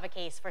could have a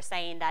case for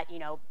saying that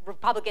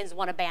Republicans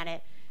want to ban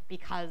it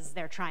because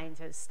they're trying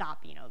to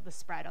stop the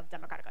spread of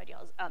Democratic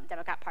ideals,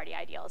 Democrat Party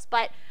ideals.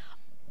 But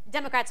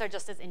Democrats are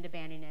just as into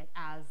banning it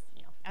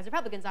as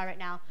Republicans are right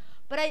now.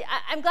 But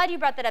I'm glad you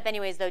brought that up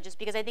anyways, though, just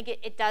because I think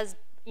it does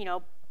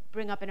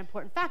bring up an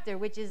important factor,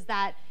 which is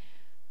that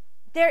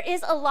there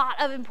is a lot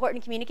of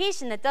important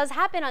communication that does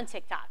happen on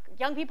TikTok.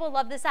 Young people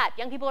love this app.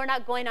 Young people are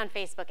not going on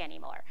Facebook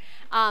anymore.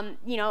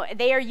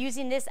 They are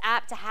using this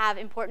app to have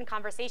important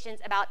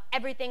conversations about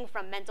everything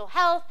from mental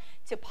health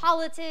to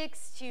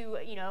politics to,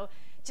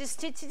 just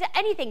to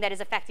anything that is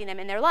affecting them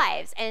in their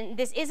lives. And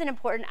this is an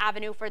important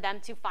avenue for them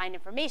to find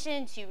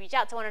information, to reach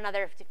out to one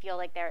another, to feel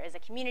like there is a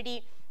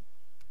community.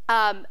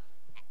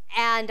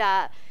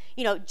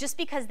 Just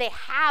because they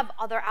have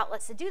other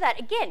outlets to do that,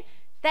 again,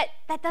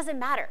 that doesn't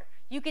matter.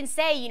 You can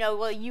say,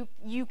 well, you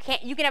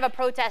can have a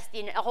protest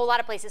in a whole lot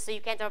of places, so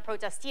you can't have a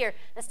protest here.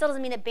 That still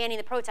doesn't mean that banning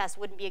the protest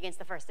wouldn't be against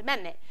the First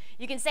Amendment.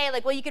 You can say,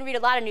 like, well, you can read a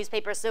lot of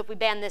newspapers, so if we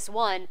ban this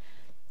one,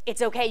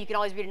 it's okay, you can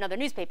always read another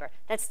newspaper.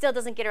 That still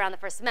doesn't get around the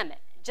First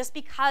Amendment. Just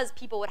because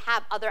people would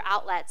have other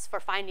outlets for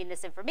finding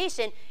this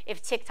information,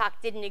 if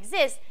TikTok didn't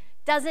exist,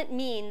 doesn't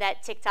mean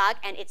that TikTok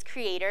and its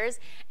creators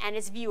and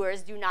its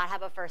viewers do not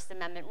have a First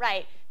Amendment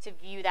right to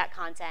view that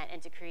content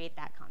and to create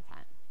that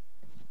content.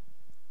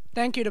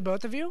 Thank you to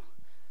both of you.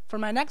 For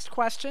my next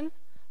question,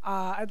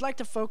 I'd like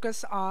to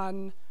focus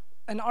on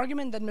an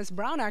argument that Ms.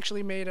 Brown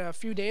actually made a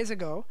few days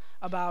ago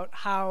about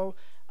how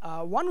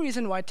one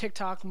reason why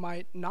TikTok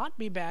might not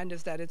be banned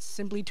is that it's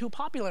simply too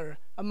popular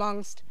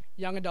amongst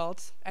young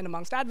adults and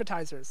amongst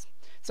advertisers.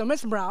 So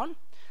Ms. Brown,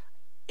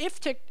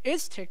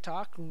 is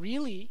TikTok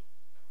really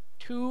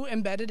too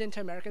embedded into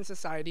American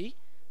society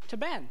to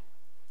ban?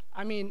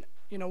 I mean,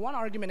 you know, one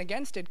argument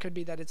against it could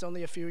be that it's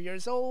only a few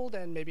years old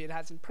and maybe it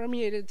hasn't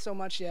permeated so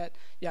much yet,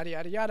 yada,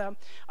 yada, yada.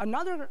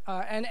 Another,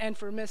 and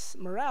for Ms.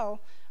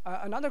 Morell,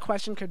 another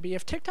question could be,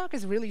 if TikTok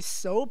is really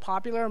so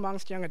popular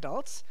amongst young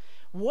adults,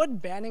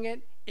 would banning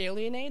it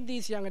alienate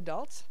these young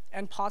adults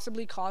and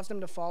possibly cause them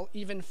to fall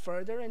even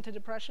further into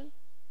depression?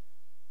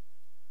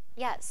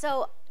 Yeah,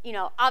 so, you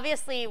know,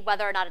 obviously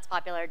whether or not it's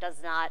popular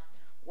does not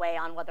weigh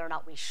on whether or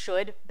not we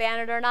should ban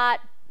it or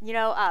not, you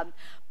know,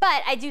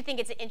 but I do think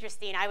it's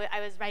interesting.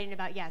 I was writing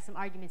about, yeah, some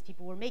arguments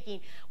people were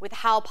making with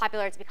how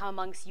popular it's become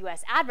amongst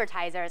US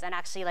advertisers, and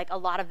actually like a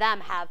lot of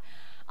them have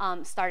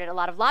started a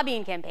lot of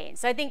lobbying campaigns.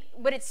 So I think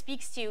what it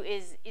speaks to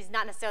is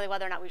not necessarily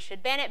whether or not we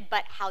should ban it,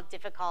 but how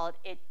difficult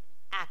it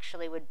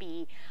actually would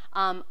be.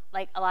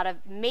 Like a lot of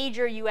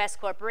major US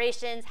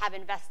corporations have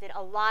invested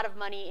a lot of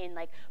money in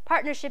like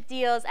partnership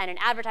deals and in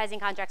advertising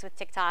contracts with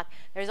TikTok.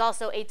 There's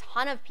also a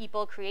ton of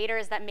people,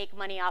 creators that make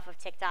money off of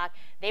TikTok.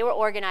 They were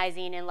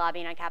organizing and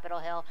lobbying on Capitol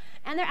Hill.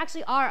 And there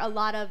actually are a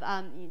lot of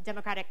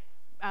Democratic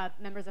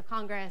members of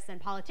Congress and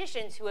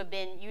politicians who have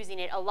been using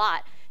it a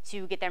lot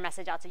to get their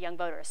message out to young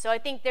voters. So I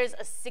think there's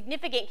a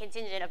significant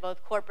contingent of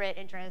both corporate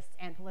interests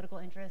and political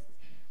interests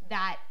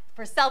that,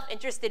 for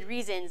self-interested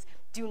reasons,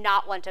 do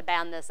not want to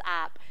ban this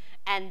app,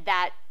 and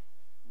that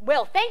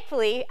will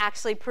thankfully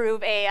actually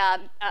prove a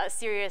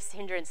serious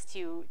hindrance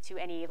to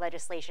any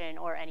legislation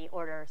or any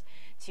orders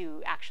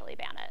to actually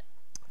ban it.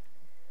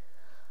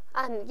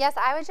 Yes,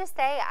 I would just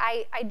say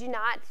I do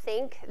not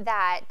think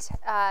that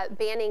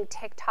banning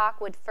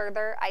TikTok would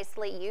further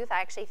isolate youth. I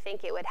actually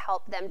think it would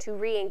help them to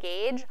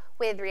re-engage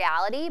with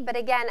reality. But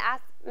again, as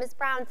Ms.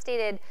 Brown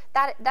stated,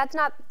 that's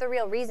not the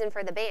real reason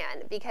for the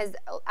ban, because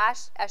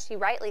as she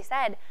rightly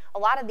said, a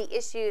lot of the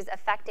issues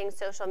affecting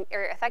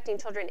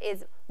children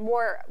is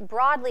more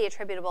broadly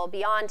attributable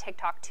beyond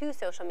TikTok to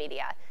social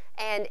media.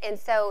 And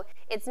so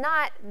that's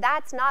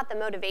not the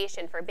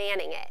motivation for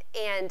banning it.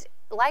 And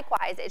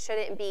likewise, it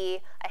shouldn't be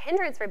a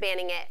hindrance for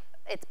banning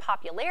its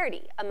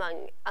popularity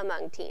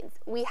among teens.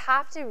 We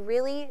have to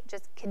really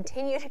just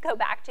continue to go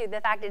back to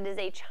the fact it is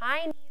a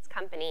Chinese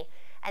company,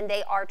 and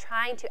they are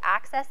trying to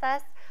access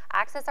us,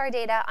 access our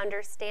data,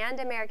 understand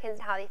Americans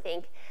and how they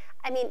think.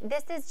 I mean,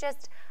 this is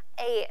just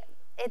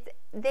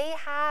they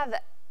have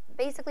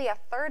basically a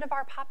third of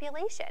our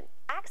population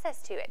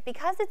access to it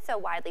because it's so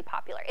widely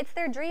popular. It's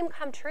their dream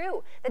come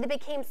true that it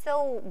became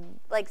so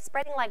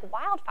spreading like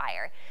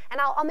wildfire.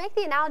 And I'll make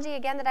the analogy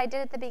again that I did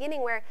at the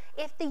beginning, where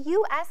if the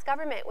US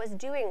government was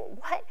doing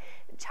what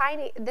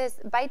this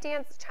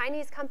ByteDance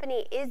Chinese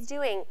company is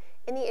doing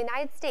in the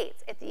United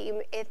States, if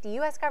the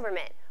US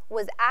government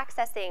was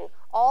accessing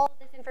all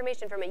this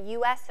information from a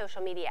US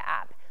social media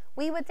app,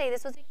 we would say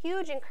this was a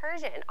huge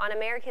incursion on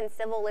American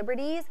civil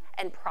liberties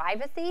and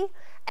privacy.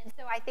 And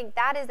so I think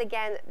that is,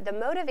 again, the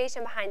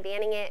motivation behind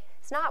banning it.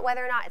 It's not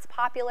whether or not it's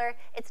popular.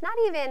 It's not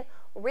even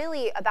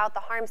really about the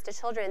harms to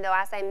children, though,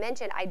 as I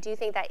mentioned, I do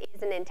think that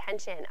is an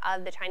intention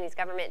of the Chinese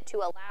government to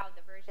allow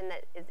the version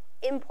that is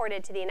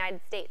imported to the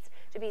United States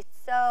to be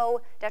so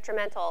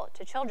detrimental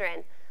to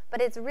children. But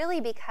it's really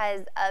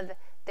because of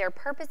their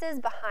purposes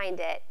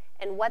behind it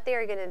and what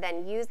they're going to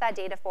then use that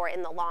data for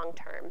in the long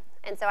term.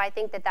 And so I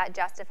think that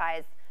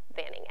justifies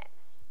banning it.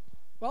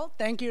 Well,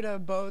 thank you to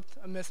both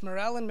Ms.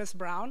 Morell and Ms.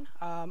 Brown.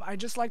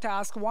 I'd just like to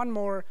ask one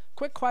more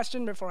quick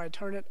question before I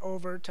turn it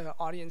over to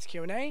audience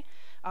Q&A.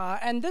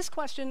 And this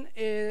question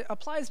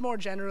applies more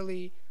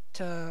generally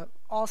to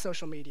all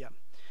social media.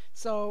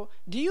 So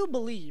do you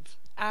believe,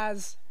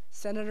 as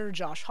Senator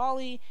Josh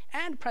Hawley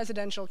and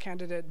presidential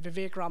candidate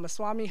Vivek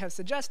Ramaswamy have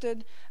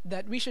suggested,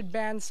 that we should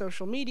ban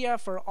social media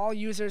for all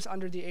users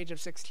under the age of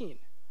 16?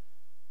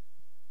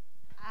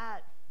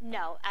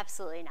 No,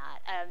 absolutely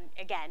not.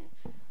 Again,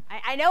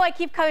 I know I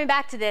keep coming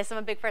back to this. I'm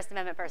a big First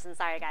Amendment person.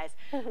 Sorry, guys.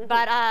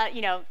 But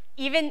you know,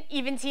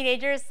 even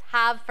teenagers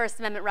have First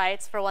Amendment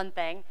rights, for one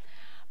thing.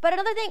 But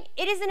another thing,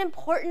 it is an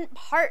important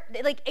part,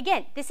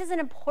 again, this is an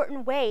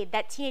important way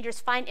that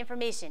teenagers find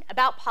information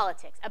about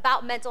politics,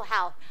 about mental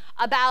health,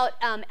 about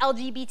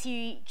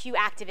LGBTQ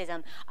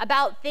activism,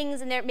 about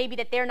things in there maybe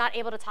that they're not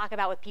able to talk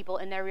about with people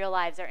in their real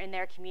lives or in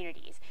their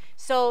communities.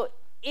 So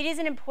it is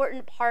an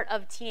important part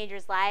of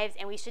teenagers' lives,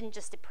 and we shouldn't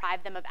just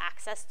deprive them of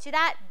access to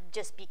that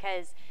just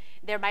because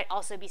there might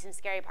also be some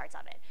scary parts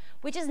of it.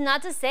 Which is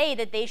not to say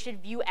that they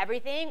should view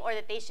everything or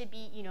that they should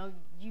be,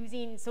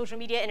 using social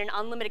media in an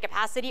unlimited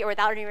capacity or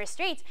without any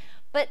restraints,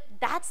 but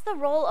that's the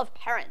role of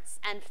parents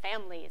and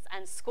families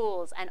and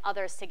schools and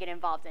others to get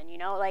involved in,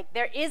 Like,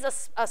 there is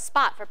a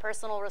spot for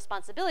personal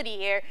responsibility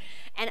here,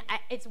 and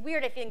it's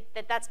weird, I think,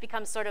 that that's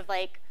become sort of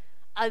like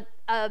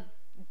a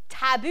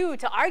taboo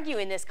to argue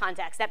in this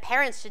context, that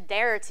parents should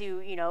dare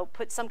to,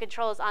 put some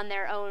controls on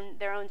their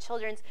own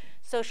children's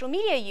social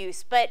media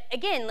use. But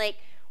again, like,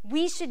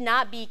 we should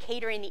not be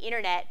catering the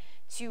internet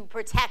to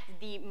protect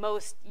the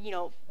most,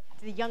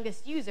 the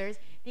youngest users,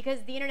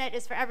 because the internet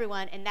is for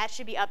everyone, and that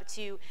should be up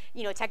to,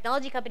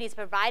 technology companies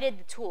provided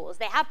the tools.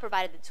 They have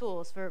provided the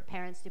tools for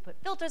parents to put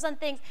filters on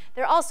things.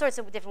 There are all sorts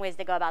of different ways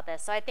to go about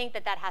this. So I think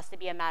that that has to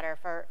be a matter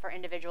for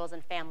individuals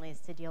and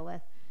families to deal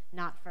with,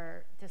 not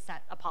to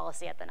set a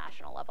policy at the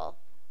national level.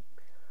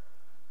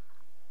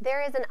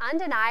 There is an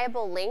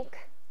undeniable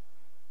link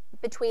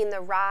between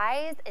the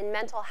rise in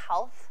mental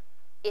health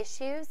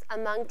issues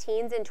among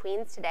teens and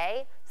tweens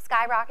today,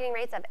 skyrocketing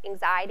rates of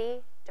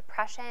anxiety,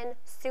 depression,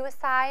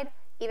 suicide,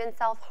 even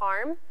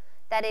self-harm,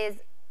 that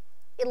is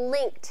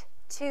linked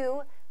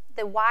to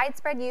the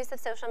widespread use of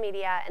social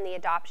media and the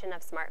adoption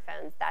of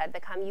smartphones that have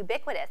become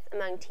ubiquitous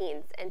among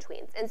teens and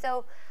tweens. And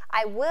so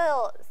I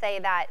will say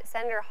that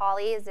Senator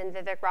Hawley's and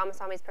Vivek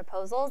Ramaswamy's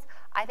proposals,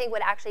 I think,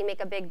 would actually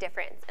make a big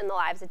difference in the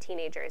lives of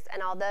teenagers.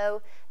 And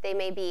although they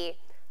may be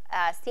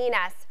seen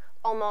as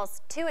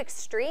almost too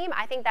extreme,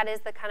 I think that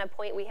is the kind of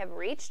point we have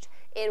reached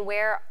in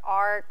where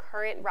our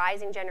current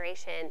rising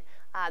generation,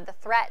 the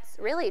threats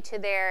really to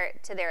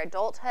their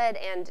adulthood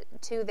and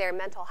to their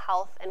mental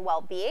health and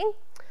well-being.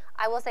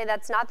 I will say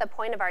that's not the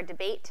point of our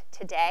debate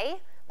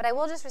today, but I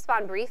will just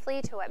respond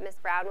briefly to what Ms.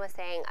 Brown was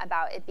saying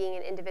about it being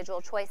an individual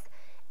choice.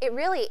 It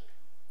really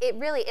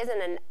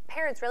isn't,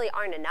 parents really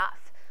aren't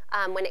enough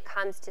when it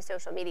comes to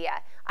social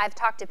media. I've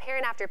talked to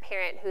parent after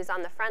parent who's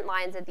on the front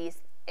lines of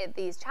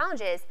these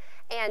challenges,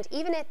 and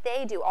even if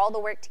they do all the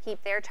work to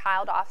keep their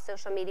child off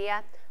social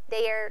media,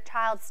 their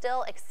child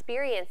still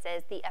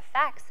experiences the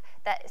effects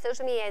that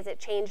social media has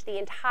changed the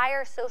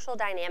entire social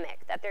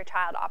dynamic that their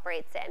child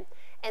operates in.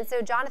 And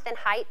so Jonathan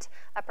Haidt,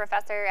 a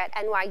professor at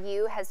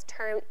NYU,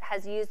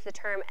 has used the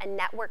term a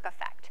network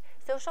effect.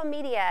 Social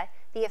media,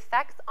 the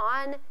effects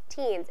on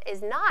teens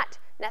is not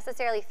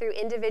necessarily through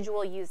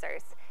individual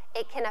users.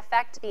 It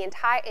affects the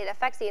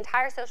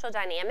entire social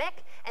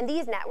dynamic, and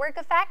these network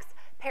effects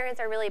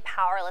parents are really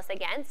powerless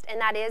against, and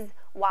that is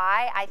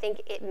why I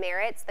think it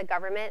merits the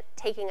government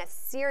taking a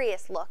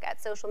serious look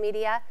at social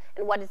media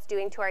and what it's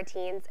doing to our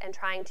teens and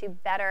trying to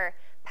better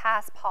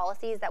pass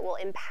policies that will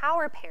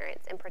empower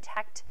parents and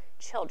protect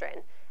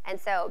children. And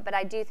so, but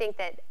I do think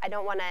that I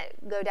don't want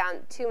to go down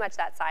too much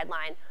that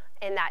sideline,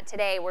 in that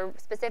today we're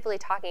specifically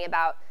talking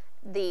about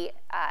the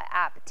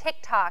app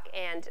TikTok,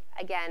 and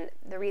again,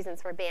 the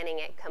reasons for banning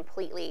it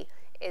completely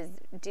is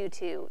due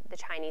to the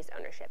Chinese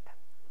ownership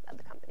of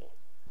the company.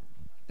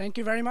 Thank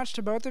you very much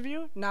to both of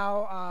you.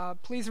 Now,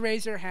 please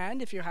raise your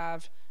hand if you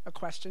have a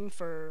question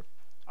for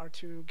our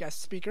two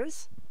guest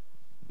speakers.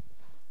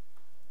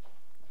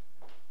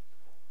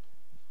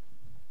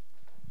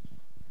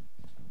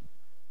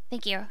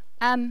 Thank you.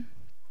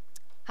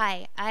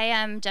 Hi, I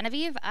am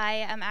Genevieve. I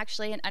am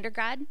actually an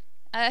undergrad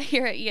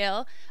here at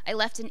Yale. I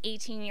left an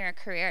 18-year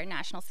career in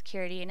national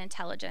security and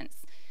intelligence.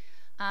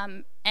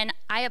 And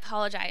I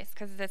apologize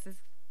because this is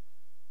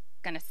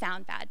going to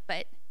sound bad,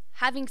 but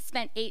having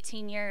spent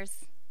 18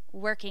 years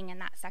working in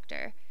that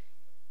sector,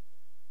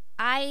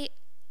 I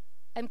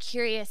am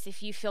curious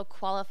if you feel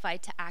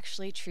qualified to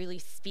actually truly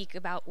speak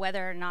about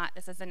whether or not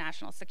this is a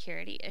national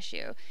security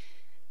issue.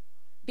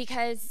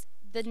 Because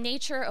the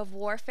nature of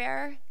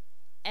warfare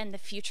and the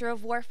future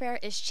of warfare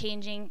is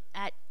changing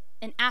at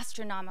an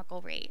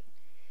astronomical rate.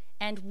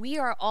 And we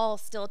are all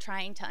still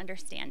trying to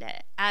understand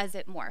it as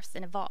it morphs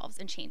and evolves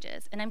and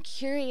changes. And I'm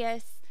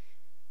curious,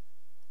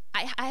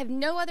 I have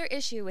no other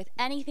issue with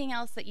anything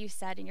else that you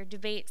said, and your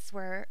debates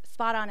were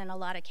spot on in a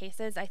lot of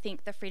cases. I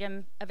think the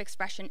freedom of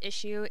expression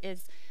issue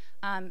is,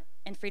 and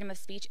freedom of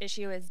speech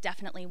issue is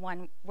definitely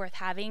one worth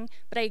having.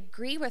 But I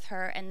agree with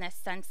her in this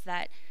sense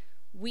that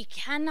we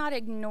cannot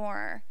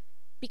ignore,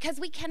 because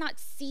we cannot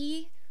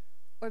see,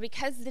 or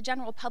because the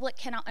general public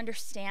cannot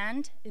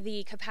understand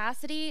the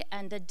capacity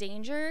and the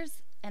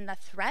dangers and the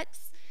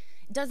threats,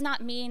 does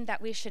not mean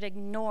that we should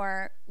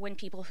ignore when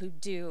people who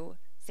do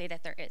say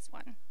that there is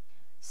one.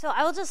 So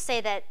I will just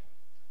say that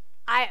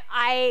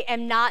I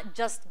am not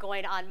just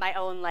going on my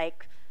own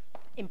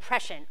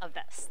impression of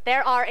this.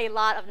 There are a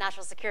lot of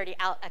national security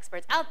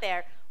experts out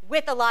there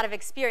with a lot of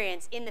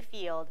experience in the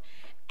field,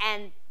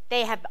 and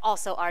they have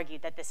also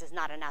argued that this is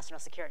not a national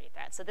security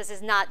threat. So this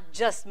is not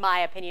just my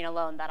opinion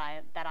alone that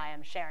I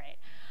am sharing.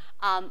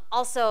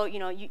 Also,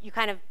 you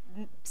kind of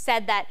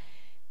said that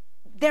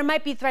there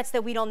might be threats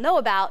that we don't know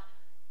about.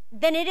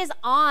 Then it is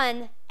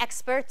on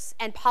experts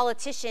and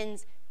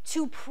politicians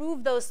to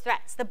prove those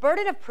threats. The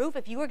burden of proof,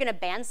 if you were going to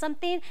ban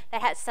something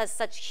that has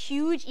such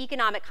huge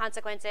economic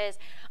consequences,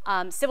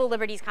 civil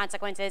liberties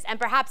consequences, and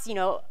perhaps, you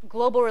know,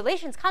 global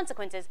relations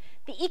consequences,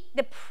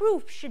 the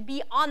proof should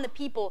be on the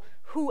people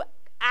who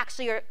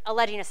actually are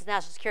alleging a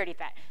national security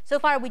threat. So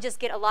far, we just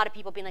get a lot of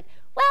people being like,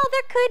 well,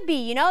 there could be,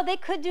 you know, they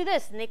could do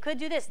this, and they could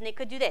do this, and they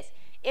could do this.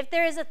 If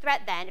there is a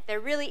threat then, if there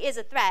really is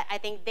a threat, I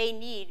think they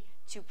need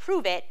to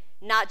prove it,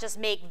 not just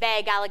make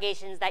vague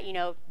allegations that, you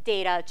know,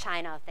 data,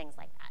 China, things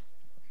like that.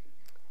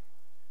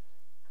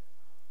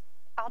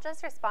 I'll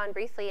just respond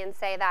briefly and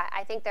say that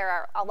I think there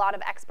are a lot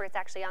of experts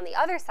actually on the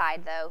other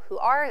side, though, who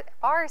are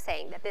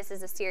saying that this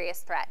is a serious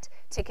threat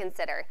to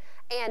consider.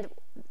 And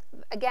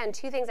again,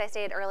 two things I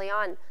stated early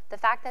on, the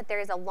fact that there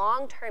is a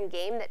long-term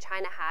game that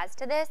China has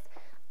to this,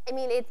 I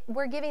mean,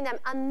 we're giving them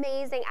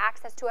amazing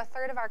access to a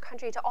third of our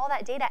country to all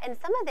that data, and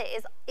some of it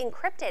is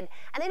encrypted,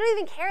 and they don't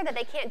even care that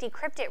they can't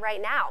decrypt it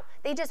right now.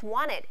 They just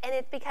want it, and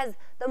it's because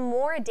the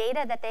more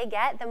data that they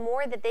get, the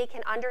more that they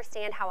can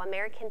understand how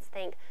Americans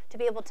think to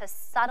be able to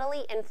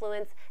subtly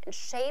influence and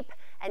shape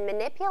and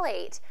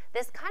manipulate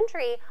this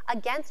country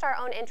against our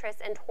own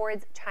interests and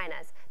towards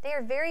China's. They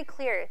are very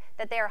clear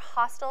that they are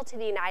hostile to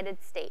the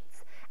United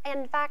States.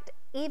 And in fact,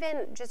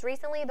 even just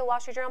recently, the Wall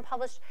Street Journal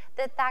published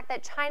the fact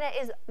that China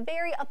is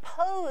very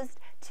opposed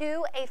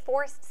to a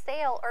forced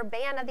sale or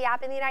ban of the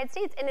app in the United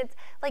States. And it's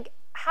like,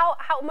 how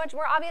much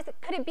more obvious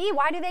could it be?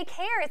 Why do they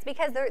care? It's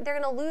because they're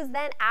going to lose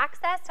then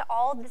access to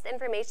all of this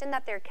information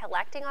that they're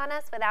collecting on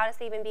us without us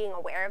even being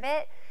aware of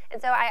it.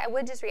 And so I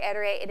would just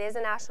reiterate, it is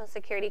a national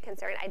security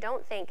concern. I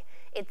don't think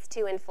it's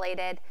too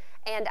inflated.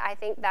 And I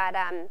think that,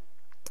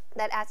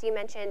 that as you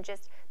mentioned,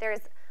 just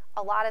there's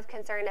a lot of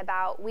concern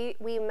about we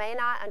may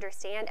not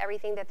understand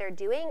everything that they're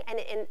doing, and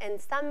in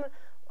some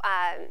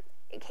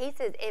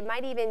cases it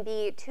might even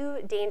be too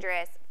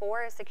dangerous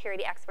for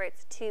security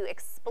experts to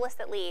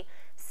explicitly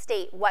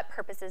state what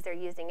purposes they're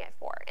using it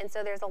for. And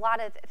so there's a lot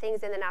of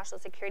things in the national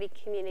security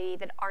community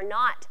that are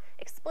not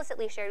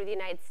explicitly shared with the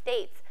United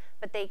States,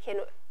 but they can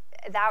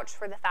vouch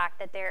for the fact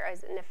that there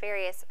is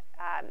nefarious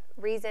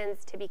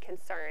reasons to be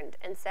concerned.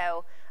 And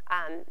so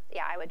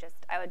yeah, I would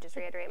just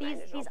reiterate my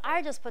initial These point.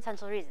 are just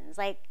potential reasons.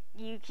 Like,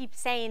 you keep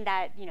saying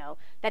that, you know,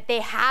 that they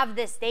have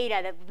this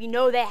data, that we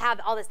know they have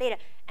all this data,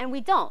 and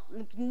we don't.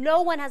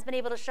 No one has been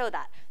able to show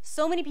that.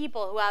 So many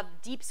people who have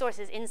deep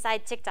sources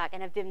inside TikTok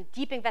and have been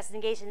deep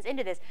investigations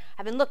into this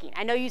have been looking.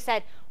 I know you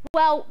said,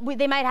 well,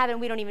 they might have it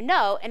and we don't even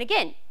know. And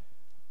again,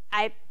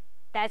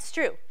 that's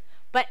true.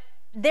 But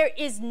there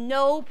is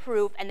no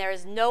proof and there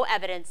is no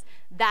evidence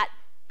that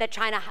the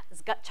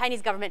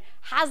Chinese government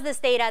has this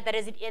data, that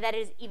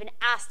is even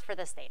asked for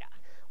this data.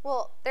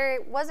 Well, there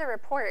was a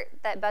report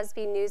that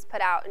BuzzFeed News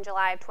put out in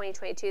July of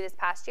 2022, this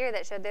past year,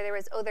 that showed that there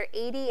was over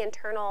 80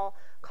 internal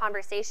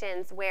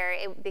conversations where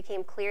it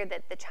became clear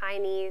that the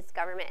Chinese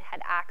government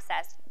had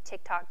accessed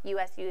TikTok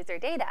US user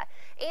data.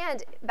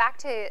 And back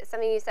to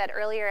something you said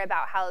earlier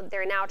about how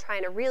they're now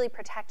trying to really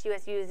protect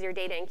US user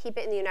data and keep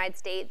it in the United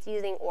States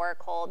using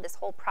Oracle, this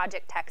whole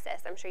Project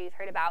Texas I'm sure you've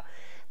heard about.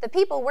 The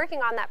people working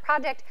on that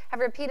project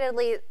have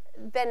repeatedly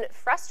been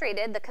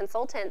frustrated, the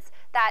consultants,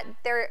 that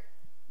they're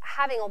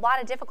having a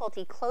lot of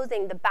difficulty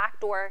closing the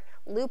backdoor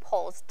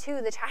loopholes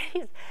to the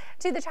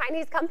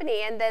Chinese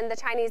company, and then the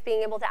Chinese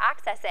being able to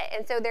access it.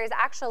 And so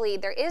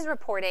there is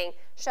reporting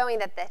showing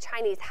that the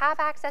Chinese have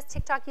accessed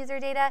TikTok user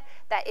data,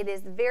 that it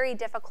is very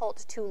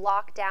difficult to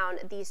lock down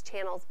these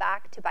channels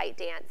back to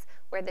ByteDance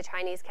where the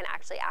Chinese can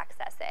actually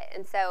access it.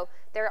 And so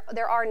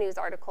there are news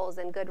articles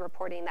and good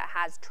reporting that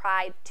has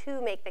tried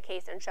to make the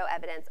case and show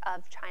evidence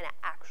of China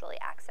actually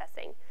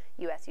accessing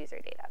US user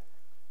data.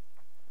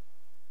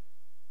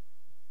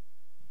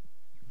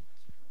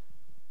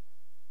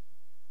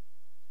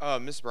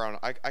 Ms. Brown,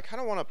 I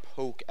kind of want to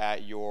poke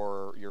at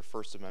your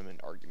First Amendment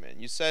argument.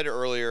 You said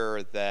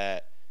earlier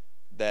that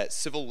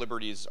civil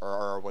liberties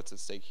are what's at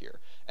stake here.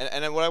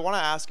 And what I want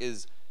to ask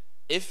is,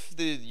 if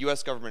the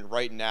US government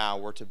right now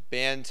were to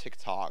ban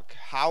TikTok,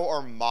 how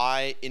are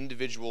my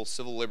individual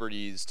civil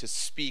liberties to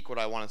speak what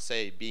I want to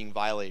say being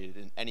violated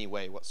in any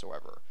way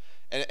whatsoever?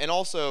 And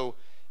also,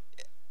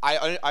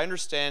 I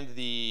understand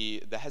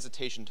the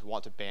hesitation to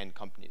want to ban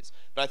companies,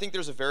 but I think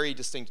there's a very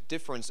distinct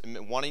difference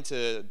in wanting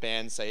to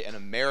ban, say, an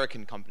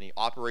American company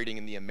operating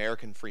in the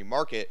American free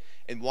market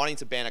and wanting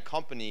to ban a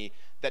company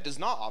that does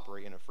not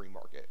operate in a free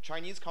market.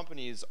 Chinese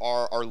companies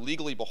are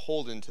legally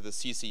beholden to the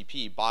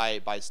CCP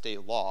by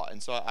state law,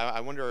 and so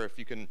I wonder if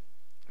you can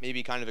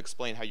maybe kind of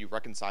explain how you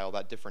reconcile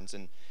that difference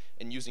in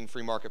using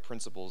free market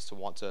principles to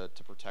want to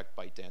protect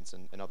ByteDance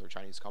and other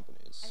Chinese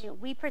companies. I mean,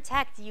 we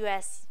protect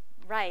U.S.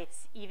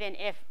 rights even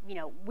if, you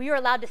know, we are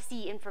allowed to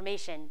see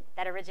information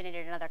that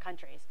originated in other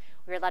countries.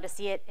 We're allowed to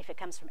see it if it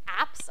comes from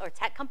apps or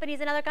tech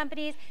companies in other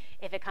companies,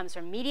 if it comes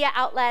from media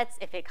outlets,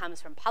 if it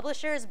comes from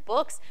publishers,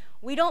 books.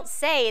 We don't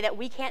say that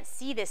we can't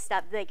see this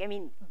stuff. Like, I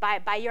mean,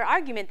 by your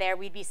argument there,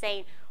 we'd be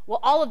saying, well,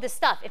 all of this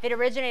stuff, if it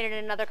originated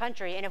in another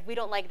country and if we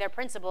don't like their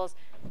principles,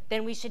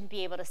 then we shouldn't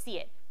be able to see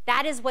it.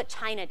 That is what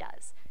China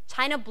does.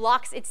 China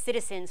blocks its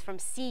citizens from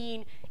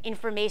seeing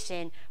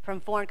information from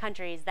foreign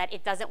countries that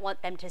it doesn't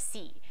want them to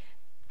see.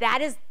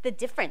 That is the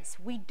difference.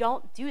 We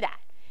don't do that.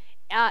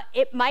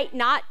 It might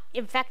not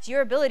affect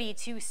your ability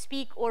to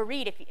speak or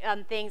read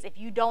things if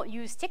you don't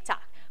use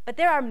TikTok. But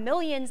there are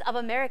millions of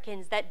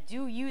Americans that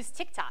do use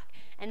TikTok.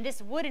 And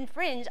this would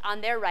infringe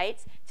on their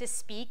rights to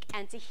speak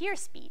and to hear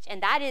speech.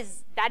 And that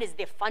is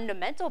the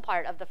fundamental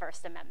part of the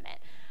First Amendment.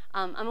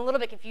 I'm a little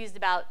bit confused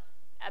about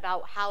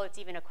how it's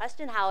even a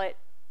question,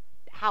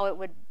 how it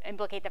would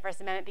implicate the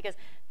First Amendment, because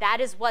that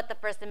is what the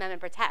First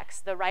Amendment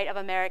protects, the right of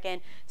American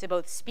to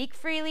both speak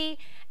freely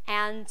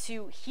and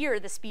to hear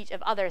the speech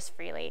of others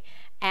freely.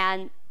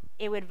 And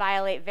it would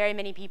violate very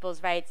many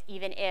people's rights,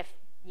 even if,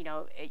 you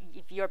know,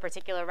 if your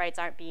particular rights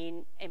aren't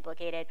being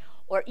implicated,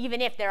 or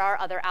even if there are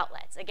other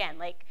outlets. Again,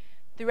 like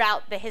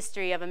throughout the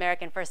history of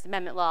American First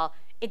Amendment law,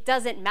 it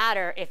doesn't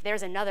matter if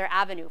there's another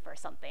avenue for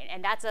something.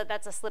 And that's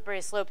a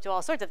slippery slope to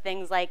all sorts of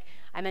things, like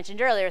I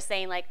mentioned earlier,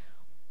 saying like,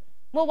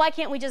 well, why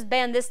can't we just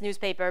ban this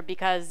newspaper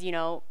because, you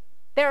know,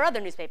 there are other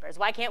newspapers?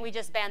 Why can't we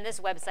just ban this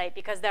website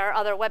because there are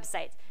other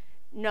websites?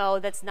 No,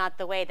 that's not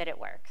the way that it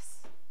works.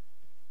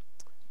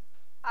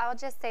 I'll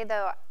just say,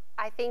 though,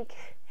 I think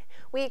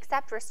we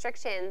accept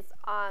restrictions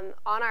on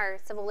our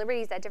civil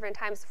liberties at different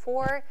times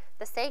for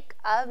the sake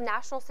of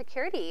national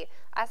security.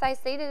 As I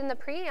stated in the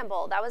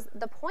preamble, that was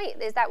the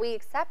point, is that we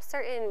accept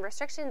certain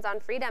restrictions on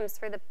freedoms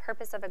for the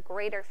purpose of a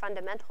greater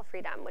fundamental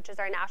freedom, which is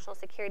our national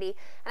security.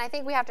 And I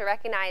think we have to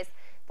recognize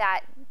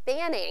that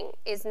banning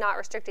is not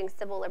restricting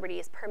civil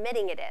liberties,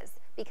 permitting it is,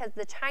 because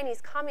the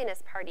Chinese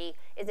Communist Party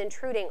is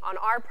intruding on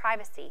our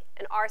privacy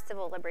and our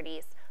civil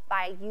liberties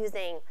by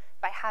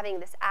having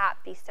this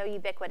app be so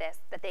ubiquitous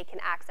that they can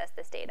access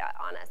this data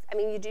on us. I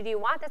mean, do you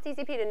want the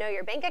CCP to know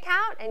your bank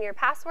account and your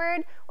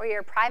password or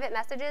your private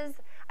messages?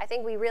 I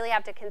think we really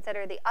have to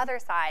consider the other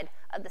side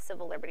of the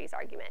civil liberties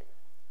argument.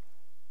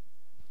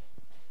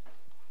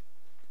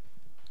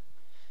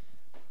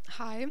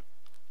 Hi.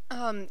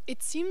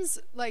 It seems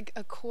like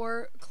a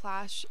core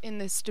clash in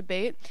this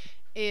debate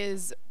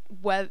is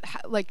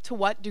to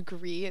what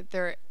degree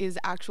there is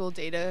actual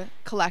data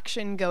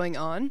collection going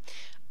on.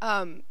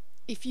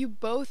 If you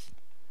both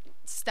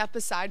step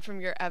aside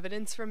from your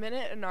evidence for a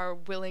minute and are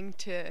willing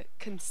to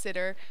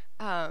consider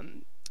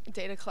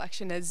data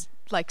collection as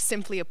like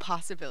simply a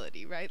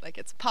possibility, right? Like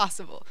it's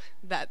possible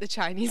that the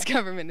Chinese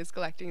government is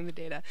collecting the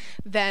data,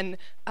 then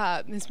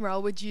Ms.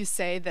 Morell, would you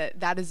say that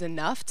that is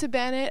enough to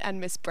ban it? And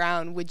Ms.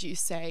 Brown, would you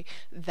say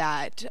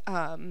that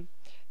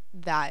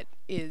that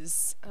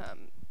is,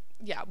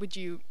 would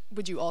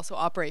you also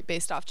operate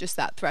based off just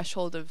that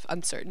threshold of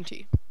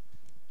uncertainty?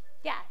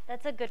 Yeah,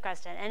 that's a good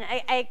question. And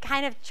I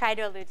kind of tried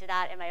to allude to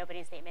that in my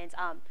opening statements.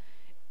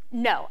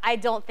 No, I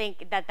don't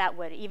think that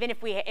would, even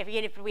if we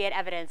had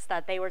evidence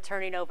that they were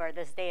turning over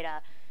this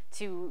data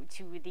to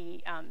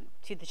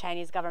the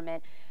Chinese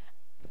government,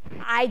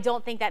 I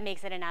don't think that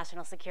makes it a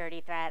national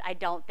security threat. I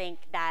don't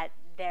think that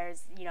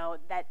there's,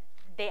 that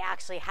they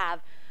actually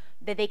have,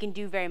 that they can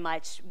do very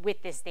much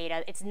with this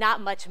data. It's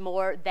not much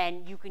more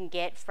than you can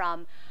get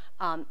from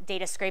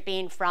data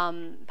scraping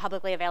from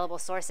publicly available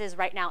sources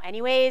right now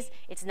anyways.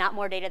 It's not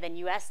more data than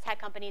US tech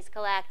companies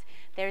collect.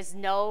 There's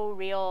no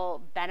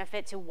real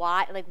benefit to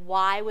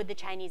why would the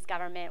Chinese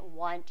government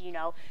want,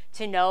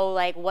 to know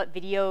like what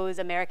videos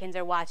Americans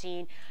are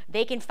watching.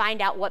 They can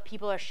find out what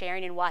people are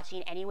sharing and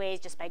watching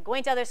anyways just by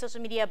going to other social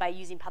media, by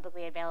using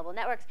publicly available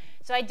networks.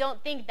 So I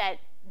don't think that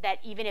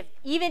even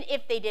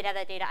if they did have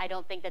that data, I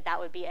don't think that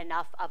would be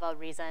enough of a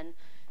reason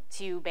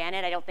to ban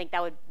it. I don't think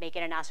that would make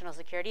it a national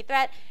security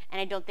threat,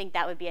 and I don't think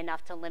that would be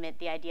enough to limit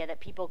the idea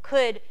that people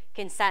could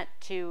consent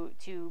to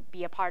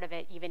be a part of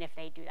it, even if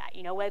they do that.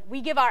 Like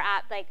we give our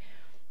app, like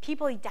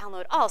people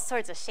download all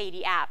sorts of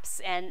shady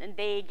apps, and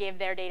they give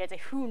their data to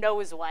who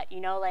knows what.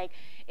 Like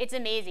it's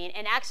amazing.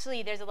 And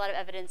actually, there's a lot of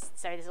evidence.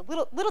 Sorry, there's a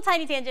little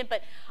tiny tangent,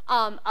 but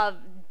of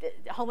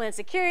the Homeland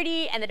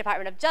Security and the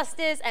Department of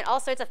Justice and all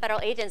sorts of federal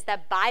agents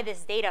that buy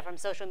this data from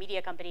social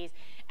media companies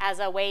as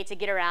a way to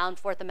get around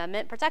Fourth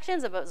Amendment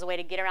protections, as a way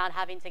to get around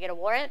having to get a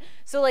warrant.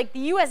 So like the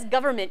U.S.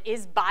 government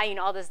is buying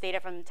all this data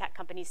from tech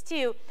companies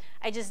too.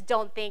 I just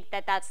don't think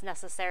that that's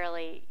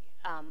necessarily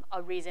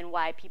a reason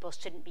why people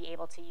shouldn't be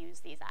able to use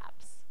these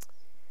apps.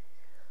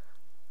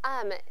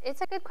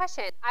 It's a good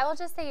question. I will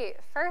just say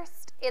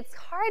first, it's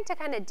hard to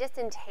kind of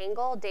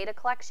disentangle data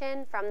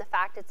collection from the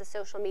fact it's a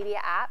social media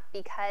app,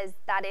 because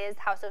that is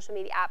how social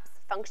media apps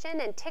function.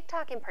 And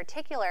TikTok in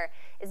particular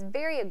is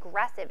very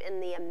aggressive in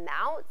the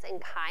amounts and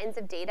kinds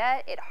of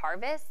data it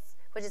harvests,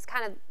 which is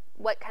kind of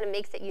what kind of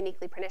makes it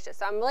uniquely pernicious.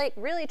 So I'm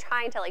really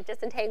trying to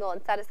disentangle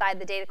and set aside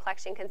the data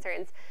collection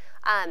concerns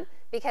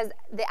because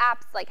the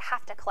apps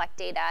have to collect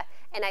data.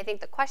 And I think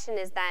the question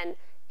is then,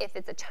 if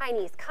it's a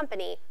Chinese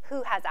company,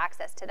 who has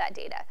access to that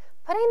data?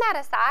 Putting that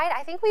aside,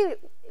 I think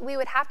we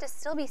would have to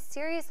still be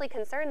seriously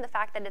concerned the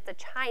fact that it's a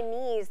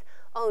Chinese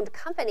owned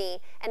company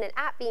and an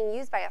app being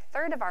used by a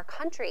third of our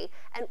country.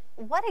 And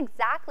what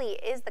exactly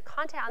is the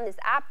content on this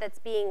app that's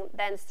being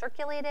then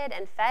circulated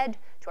and fed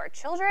to our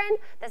children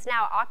that's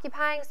now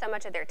occupying so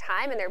much of their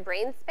time and their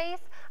brain space?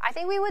 I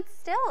think we would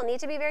still need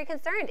to be very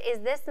concerned. Is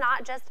this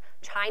not just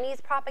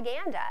Chinese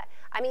propaganda?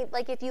 I mean,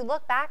 like, if you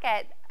look back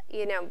at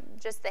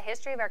just the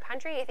history of our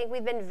country, I think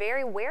we've been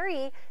very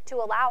wary to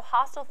allow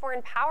hostile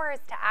foreign powers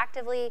to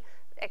actively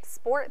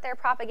export their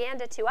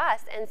propaganda to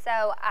us. And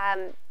so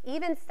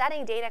even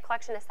setting data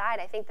collection aside,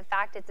 I think the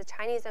fact it's a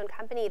Chinese-owned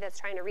company that's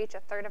trying to reach a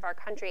third of our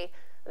country,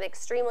 an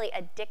extremely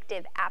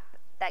addictive app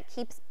that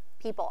keeps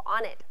people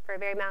on it for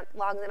very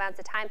long amounts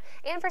of time,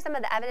 and for some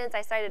of the evidence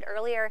I cited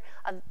earlier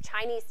of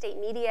Chinese state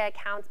media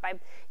accounts by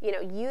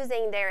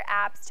using their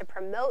apps to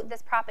promote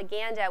this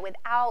propaganda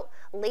without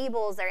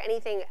labels or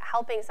anything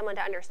helping someone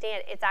to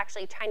understand it's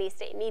actually Chinese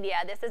state media.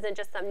 This isn't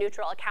just some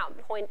neutral account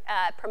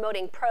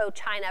promoting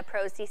pro-China,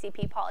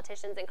 pro-CCP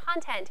politicians and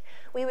content.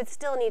 We would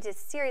still need to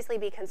seriously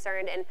be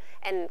concerned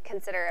and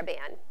consider a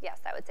ban. Yes,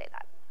 I would say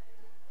that.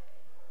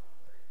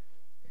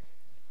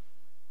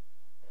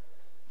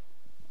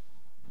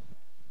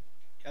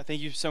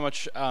 Thank you so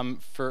much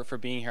for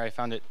being here. I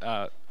found it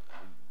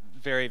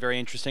very, very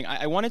interesting.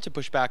 I wanted to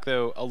push back,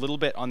 though, a little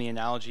bit on the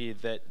analogy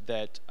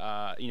that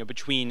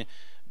between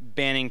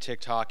banning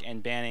TikTok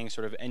and banning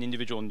sort of an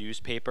individual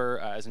newspaper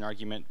as an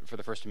argument for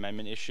the First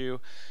Amendment issue.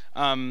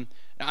 I'm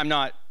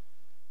not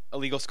a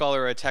legal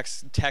scholar or a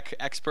tech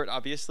expert,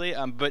 obviously,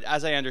 but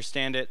as I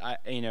understand it,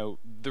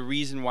 the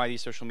reason why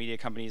these social media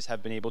companies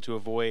have been able to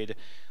avoid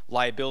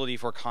liability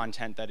for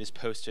content that is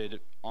posted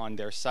on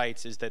their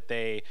sites is that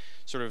they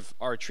sort of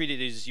are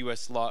treated as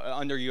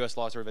under U.S.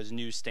 law sort of as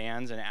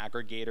newsstands and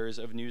aggregators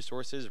of news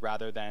sources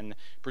rather than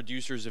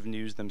producers of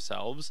news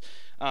themselves.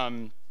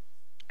 And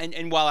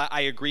while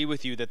I agree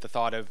with you that the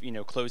thought of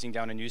closing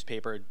down a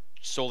newspaper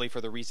solely for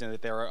the reason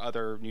that there are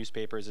other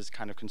newspapers is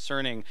kind of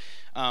concerning,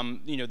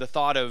 the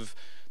thought of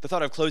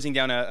closing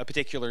down a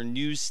particular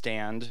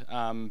newsstand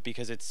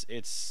because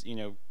it's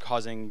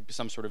causing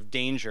some sort of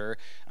danger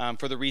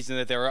for the reason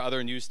that there are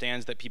other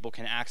newsstands that people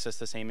can access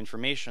the same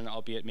information,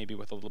 albeit maybe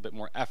with a little bit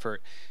more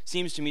effort,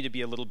 seems to me to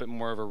be a little bit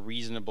more of a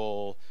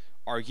reasonable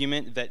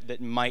argument that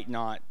might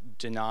not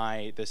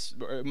deny this,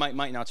 or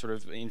might not sort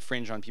of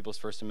infringe on people's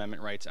First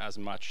Amendment rights as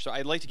much. So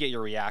I'd like to get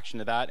your reaction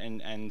to that,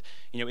 and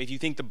if you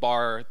think the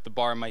bar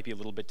might be a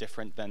little bit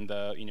different than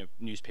the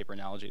newspaper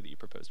analogy that you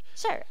proposed.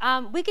 Sure,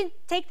 we can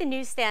take the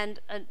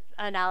newsstand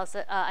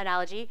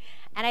analogy,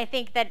 and I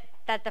think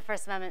that the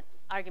First Amendment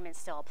argument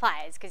still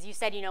applies, because you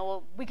said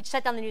well, we could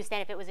shut down the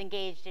newsstand if it was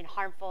engaged in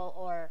harmful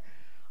or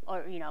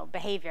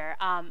behavior.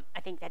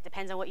 I think that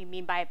depends on what you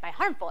mean by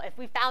harmful. If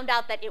we found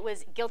out that it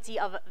was guilty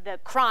of the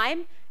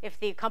crime, if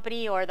the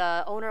company or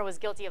the owner was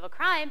guilty of a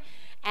crime,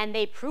 and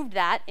they proved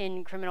that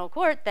in criminal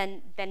court,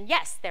 then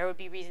yes, there would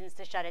be reasons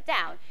to shut it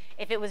down.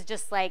 If it was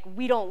just like,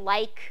 we don't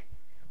like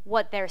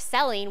what they're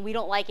selling, we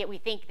don't like it, we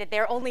think that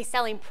they're only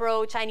selling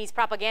pro-Chinese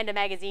propaganda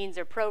magazines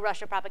or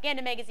pro-Russia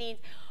propaganda magazines,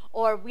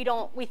 or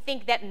we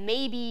think that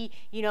maybe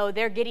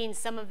they're getting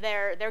some of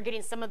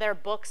their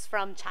books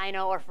from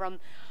China or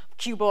from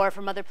Cuba or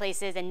from other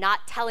places and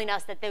not telling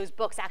us that those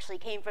books actually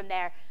came from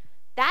there,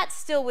 that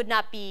still would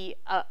not be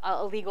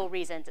a legal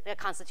reason, a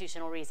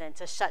constitutional reason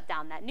to shut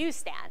down that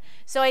newsstand.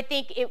 So I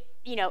think if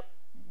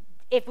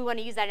we want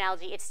to use that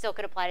analogy, it still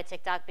could apply to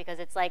TikTok, because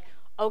it's like,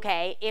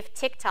 okay, if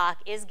TikTok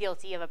is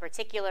guilty of a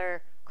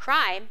particular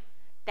crime,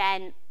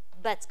 then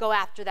let's go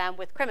after them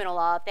with criminal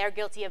law. If they're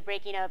guilty of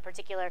breaking a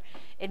particular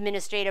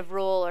administrative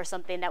rule or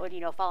something that would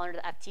fall under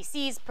the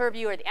FTC's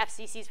purview or the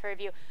FCC's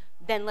purview,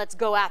 then let's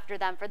go after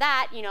them for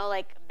that.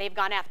 Like they've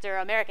gone after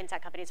American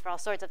tech companies for all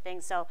sorts of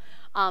things. So,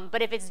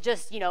 but if it's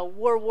just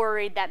we're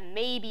worried that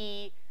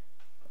maybe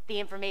the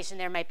information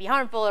there might be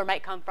harmful or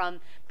might come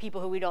from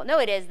people who we don't know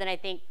it is, then I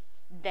think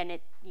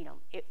it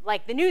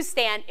like the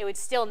newsstand, it would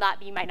still not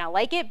be, you might not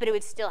like it, but it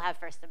would still have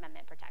First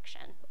Amendment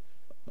protection.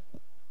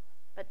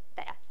 But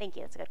yeah, thank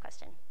you, that's a good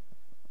question.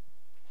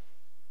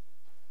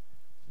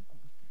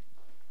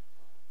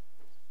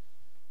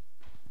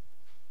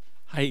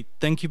 Hi,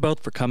 thank you both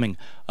for coming.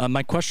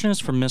 My question is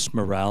for Ms.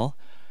 Morell.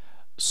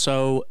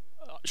 So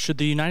should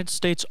the United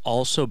States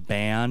also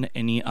ban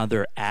any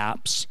other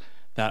apps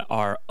that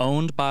are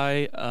owned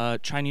by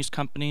Chinese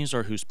companies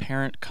or whose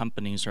parent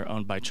companies are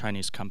owned by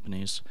Chinese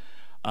companies?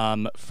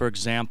 For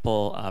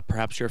example,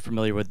 perhaps you're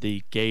familiar with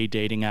the gay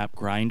dating app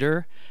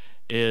Grindr,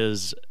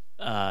 is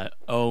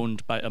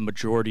owned by a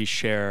majority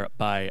share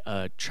by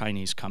a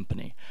Chinese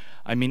company.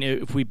 I mean,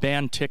 if we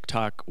ban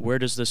TikTok, where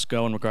does this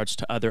go in regards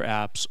to other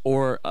apps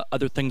or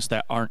other things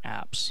that aren't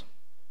apps?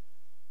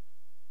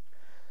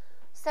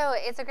 So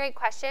it's a great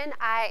question.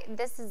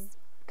 This is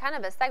kind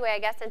of a segue, I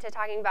guess, into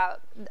talking about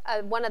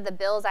one of the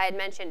bills I had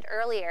mentioned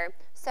earlier.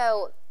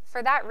 So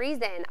for that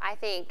reason, I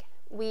think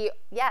we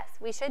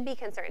should be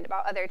concerned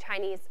about other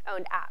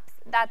Chinese-owned apps.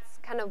 That's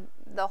kind of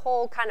the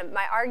whole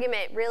my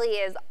argument really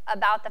is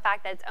about the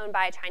fact that it's owned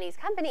by a Chinese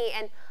company.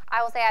 And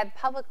I will say I've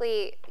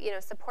publicly,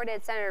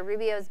 supported Senator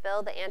Rubio's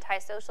bill, the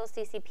Anti-Social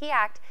CCP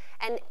Act,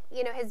 and,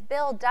 his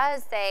bill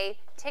does say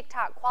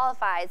TikTok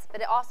qualifies,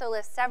 but it also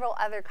lists several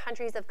other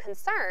countries of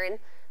concern,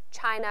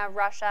 China,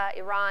 Russia,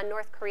 Iran,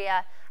 North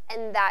Korea,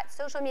 and that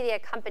social media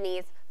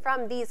companies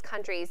from these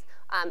countries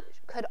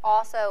could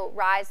also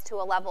rise to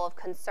a level of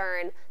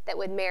concern that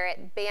would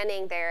merit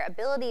banning their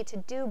ability to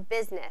do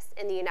business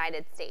in the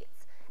United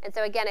States. And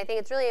so again, I think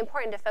it's really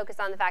important to focus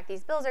on the fact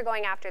these bills are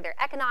going after their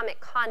economic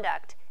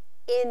conduct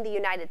in the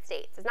United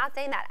States. It's not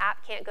saying that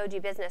app can't go do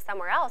business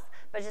somewhere else,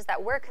 but just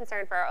that we're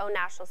concerned for our own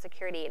national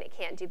security and it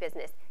can't do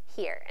business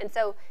here. And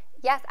so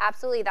yes,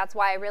 absolutely, that's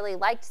why I really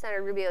liked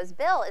Senator Rubio's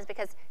bill, is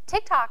because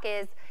TikTok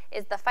is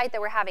the fight that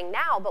we're having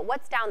now, but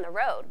what's down the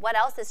road? What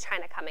else is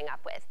China coming up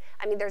with?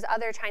 I mean, there's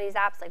other Chinese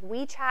apps like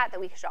WeChat that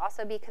we should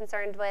also be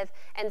concerned with.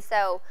 And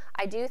so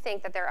I do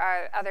think that there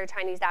are other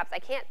Chinese apps. I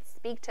can't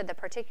speak to the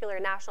particular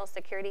national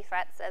security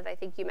threats, as I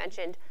think you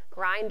mentioned,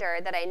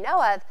 Grindr, that I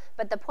know of,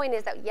 but the point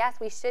is that yes,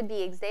 we should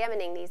be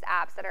examining these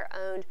apps that are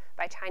owned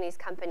by Chinese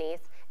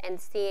companies and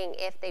seeing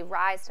if they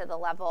rise to the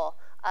level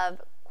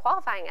of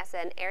qualifying as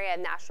an area of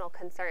national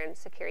concern,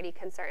 security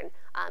concern,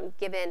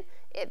 given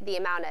the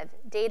amount of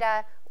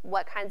data,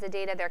 what kinds of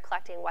data they're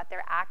collecting, what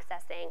they're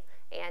accessing,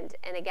 and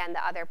again,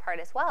 the other part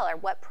as well, or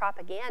what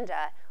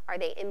propaganda are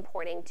they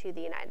importing to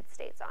the United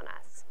States on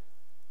us?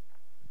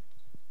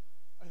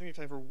 I think we have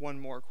time for one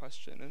more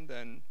question and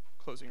then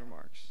closing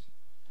remarks.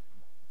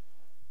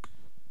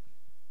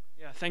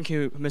 Yeah, thank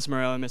you, Ms.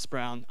 Morell and Ms.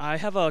 Brown. I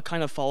have a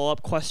kind of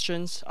follow-up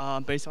questions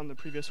based on the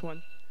previous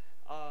one.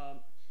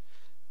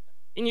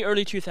 In the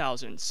early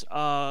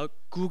 2000s,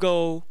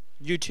 Google,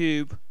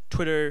 YouTube,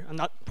 Twitter,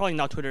 probably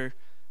not Twitter,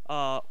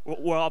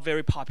 were all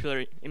very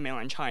popular in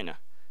mainland China.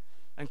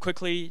 And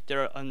quickly,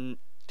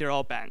 they're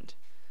all banned.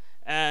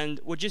 And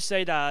would you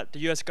say that the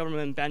US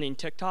government banning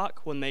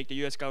TikTok would make the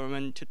US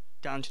government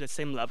down to the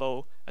same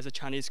level as the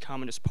Chinese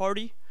Communist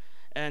Party?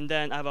 And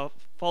then I have a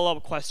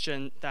follow-up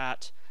question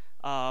that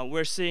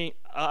we're seeing,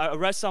 I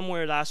read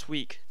somewhere last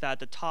week that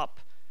the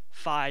top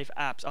 5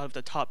 apps out of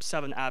the top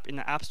 7 apps in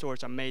the app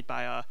stores are made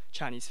by a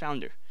Chinese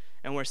founder.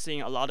 And we're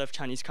seeing a lot of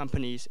Chinese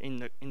companies in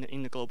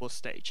the global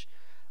stage.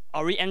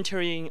 Are we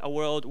entering a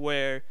world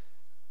where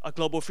a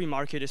global free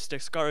market is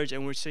discouraged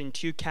and we're seeing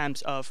 2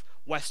 camps of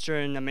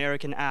Western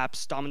American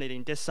apps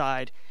dominating this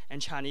side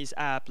and Chinese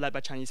app led by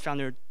Chinese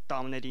founder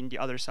dominating the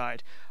other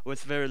side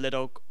with very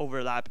little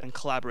overlap and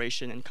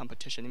collaboration and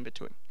competition in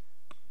between?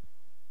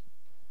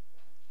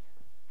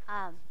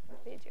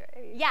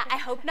 Yeah, I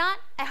hope not.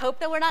 I hope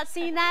that we're not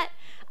seeing that.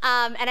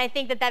 And I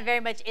think that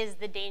very much is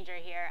the danger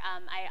here.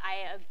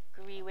 I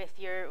agree with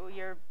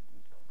your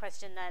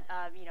question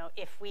that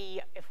if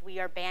we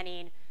are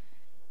banning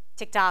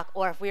TikTok,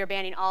 or if we are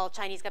banning all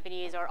Chinese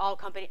companies or all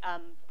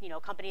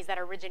companies that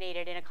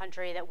originated in a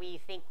country that we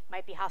think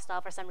might be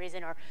hostile for some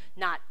reason or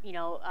not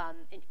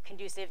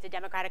conducive to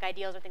democratic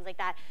ideals or things like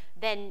that,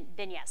 then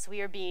yes,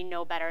 we are being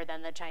no better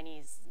than the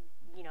Chinese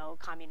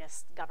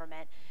communist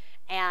government.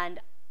 And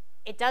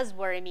it does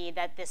worry me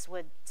that this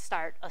would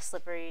start a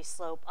slippery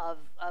slope of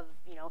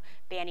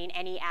banning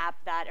any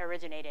app that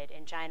originated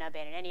in China,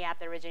 banning any app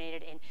that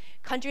originated in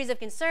countries of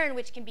concern,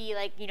 which can be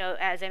like,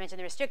 as I mentioned,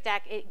 the Restrict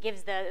Act, it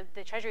gives the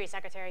Treasury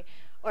Secretary,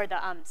 or the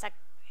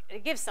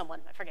it gives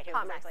someone, I forget who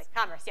exactly.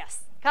 Commerce,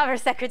 yes.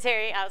 Commerce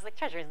Secretary, I was like,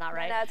 Treasury is not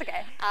right. No, it's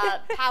okay.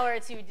 Power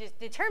to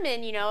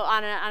determine,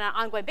 on an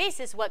ongoing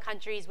basis what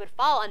countries would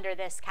fall under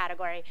this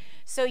category.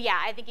 So yeah,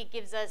 I think it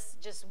gives us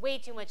just way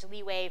too much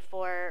leeway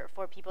for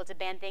people to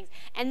ban things.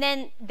 And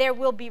then there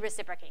will be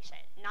reciprocation,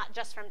 not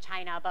just from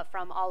China, but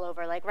from all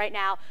over. Like right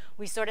now,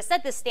 we sort of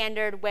set the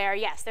standard where,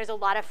 yes, there's a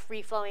lot of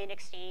free-flowing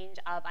exchange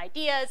of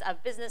ideas,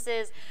 of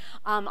businesses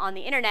on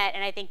the internet.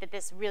 And I think that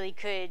this really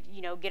could,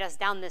 get us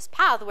down this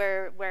path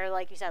where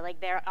like you said,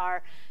 like there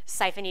are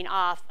siphoning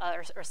off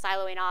or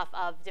siloing off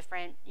of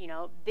different,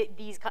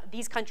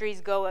 these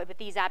countries go with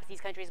these apps,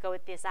 these countries go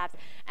with these apps,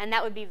 and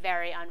that would be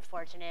very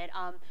unfortunate.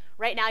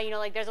 Right now,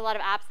 like there's a lot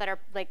of apps that are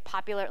like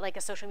popular, like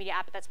a social media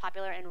app that's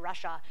popular in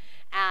Russia,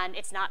 and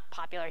it's not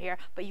popular here,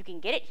 but you can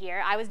get it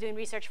here. I was doing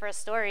research for a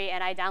story,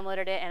 and I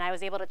downloaded it, and I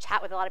was able to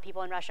chat with a lot of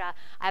people in Russia.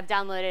 I've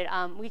downloaded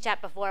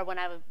WeChat before when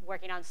I was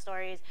working on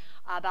stories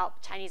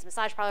about Chinese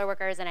massage parlor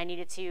workers, and I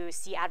needed to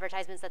see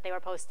advertisements that they were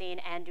posting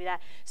and do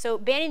that. So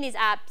banning these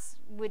apps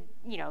would,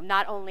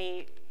 not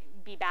only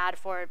be bad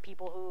for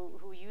people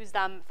who use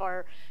them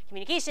for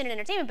communication and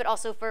entertainment, but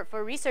also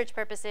for research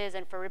purposes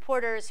and for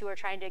reporters who are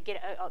trying to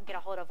get a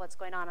hold of what's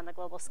going on the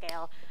global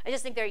scale. I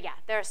just think there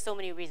are so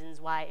many reasons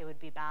why it would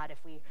be bad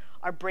if we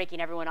are breaking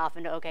everyone off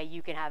into, okay,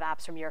 you can have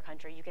apps from your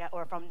country, you can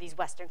or from these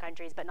Western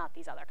countries, but not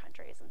these other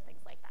countries and things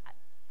like that.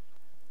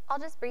 I'll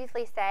just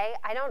briefly say,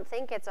 I don't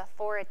think it's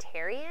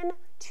authoritarian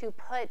to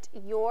put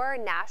your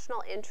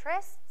national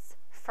interests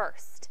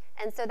first.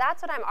 And so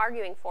that's what I'm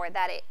arguing for,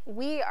 that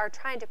we are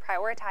trying to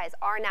prioritize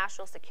our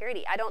national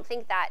security. I don't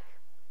think that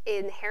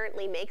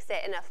inherently makes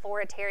it an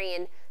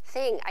authoritarian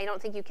I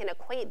don't think you can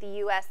equate the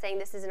U.S. saying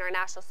this is in our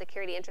national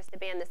security interest to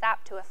ban this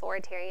app to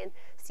authoritarian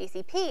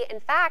CCP. In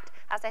fact,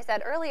 as I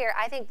said earlier,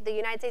 I think the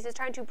United States is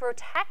trying to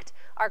protect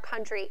our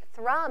country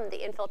from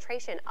the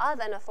infiltration of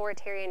an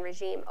authoritarian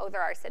regime over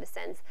our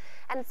citizens.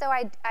 And so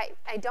I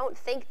don't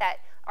think that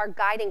our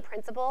guiding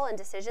principle and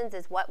decisions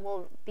is what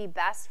will be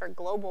best for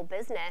global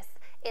business.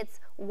 It's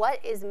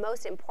what is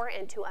most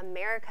important to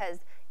America's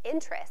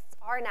interests,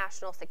 our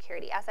national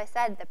security. As I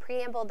said, the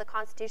preamble of the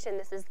Constitution,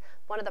 this is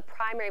one of the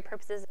primary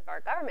purposes of our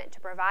government, to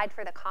provide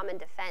for the common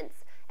defense.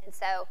 And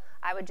so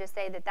I would just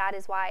say that that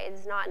is why it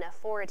is not an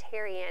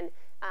authoritarian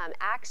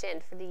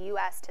action for the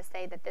U.S. to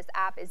say that this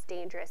app is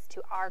dangerous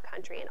to our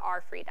country and our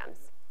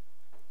freedoms.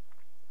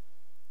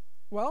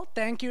 Well,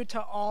 thank you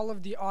to all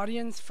of the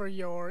audience for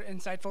your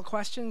insightful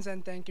questions,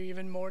 and thank you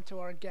even more to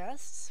our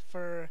guests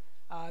for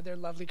their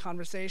lovely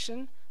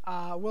conversation.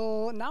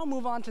 We'll now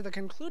move on to the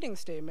concluding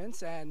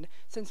statements, and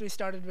since we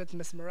started with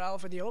Ms. Morell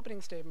for the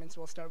opening statements,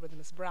 we'll start with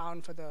Ms.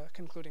 Brown for the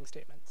concluding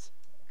statements.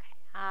 Okay.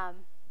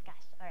 Gosh,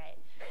 all right.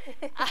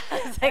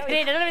 It's like,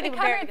 I don't have anything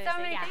prepared. We covered so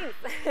many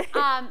things.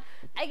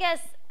 I guess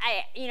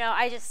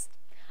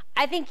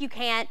I think you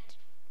can't,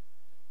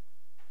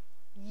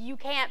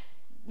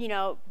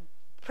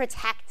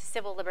 protect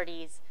civil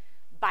liberties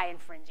by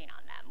infringing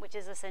on them, which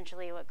is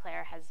essentially what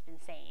Claire has been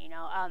saying.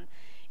 I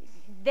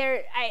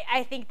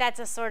think that's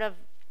a sort of,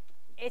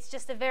 it's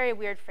just a very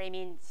weird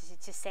framing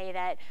to say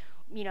that,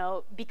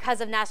 because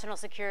of national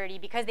security,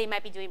 because they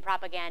might be doing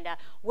propaganda,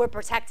 we're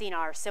protecting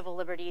our civil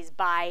liberties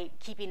by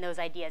keeping those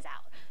ideas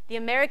out. The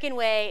American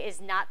way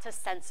is not to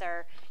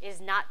censor,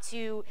 is not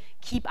to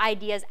keep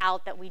ideas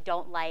out that we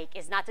don't like,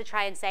 is not to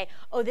try and say,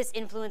 oh, this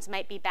influence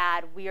might be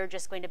bad, we are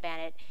just going to ban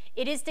it.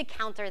 It is to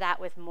counter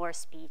that with more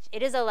speech.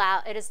 It is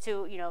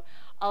to,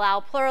 allow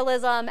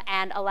pluralism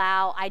and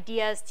allow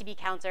ideas to be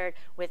countered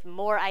with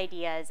more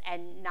ideas,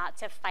 and not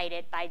to fight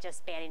it by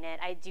just banning it.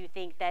 I do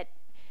think that,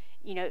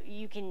 no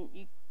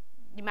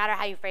matter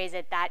how you phrase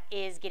it, that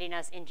is getting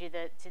us into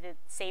the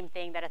same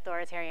thing that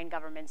authoritarian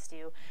governments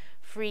do.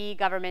 Free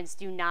governments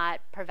do not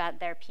prevent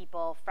their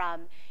people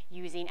from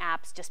using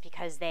apps just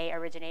because they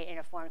originate in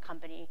a foreign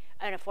country,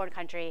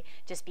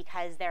 just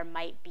because there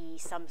might be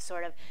some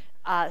sort of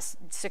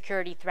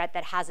security threat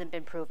that hasn't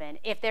been proven.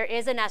 If there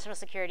is a national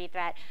security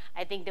threat,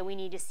 I think that we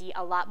need to see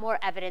a lot more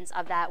evidence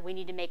of that. We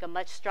need to make a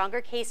much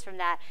stronger case from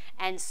that.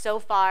 And so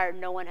far,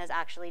 no one has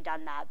actually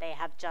done that. They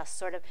have just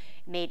sort of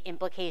made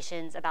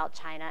implications about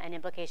China and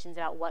implications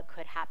about what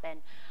could happen.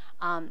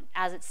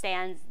 As it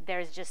stands,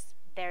 there's just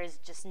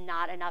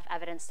not enough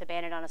evidence to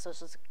ban it on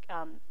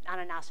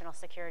a national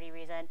security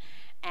reason,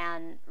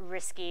 and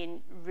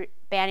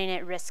banning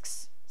it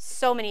risks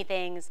so many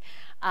things,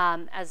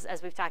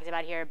 as we've talked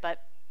about here,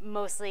 but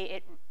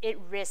mostly it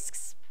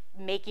risks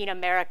making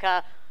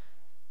America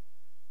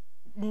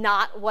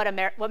not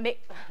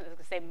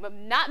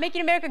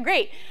making America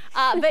great,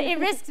 but it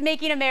risks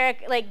making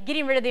America,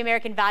 getting rid of the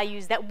American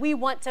values that we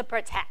want to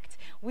protect.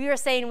 We are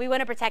saying we want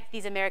to protect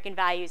these American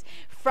values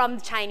from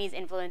Chinese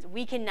influence.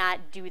 We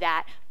cannot do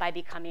that by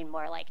becoming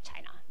more like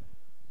China.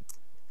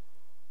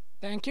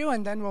 Thank you,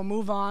 and then we'll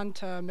move on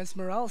to Ms.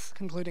 Morell's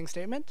concluding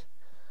statement.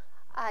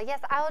 Yes,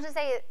 I will just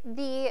say,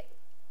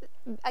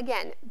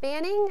 again,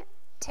 banning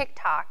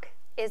TikTok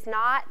is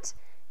not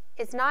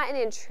an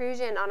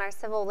intrusion on our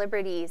civil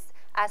liberties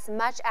as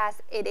much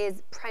as it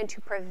is trying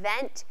to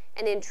prevent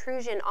an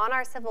intrusion on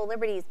our civil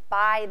liberties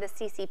by the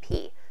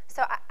CCP.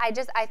 So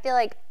I feel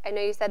like, I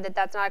know you said that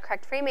that's not a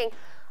correct framing.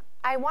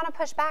 I want to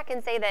push back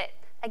and say that,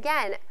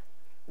 again,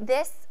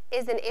 this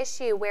is an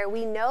issue where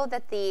we know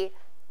that the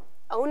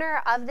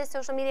owner of this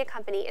social media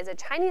company is a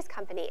Chinese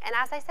company. And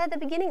as I said at the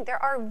beginning,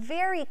 there are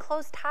very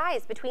close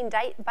ties between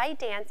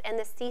ByteDance and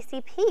the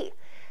CCP.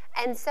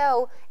 And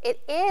so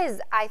it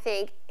is, I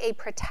think, a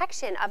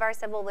protection of our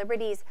civil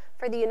liberties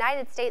for the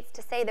United States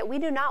to say that we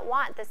do not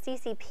want the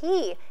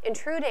CCP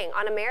intruding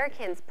on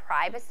Americans'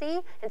 privacy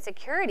and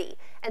security.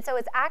 And so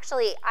it's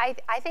actually, I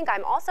think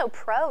I'm also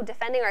pro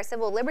defending our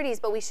civil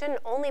liberties, but we shouldn't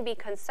only be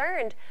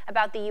concerned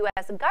about the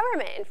U.S.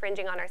 government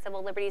infringing on our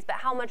civil liberties, but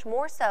how much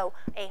more so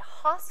a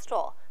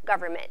hostile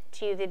government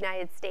to the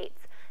United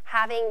States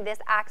having this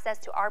access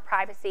to our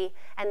privacy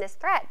and this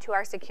threat to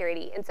our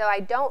security. And so I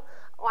don't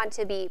want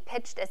to be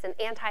pitched as an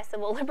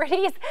anti-civil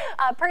liberties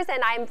person.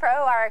 I'm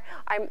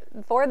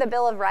for the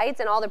Bill of Rights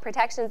and all the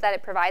protections that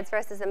it provides for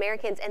us as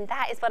Americans, and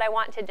that is what I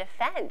want to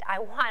defend. I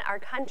want our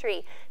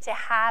country to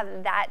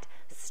have that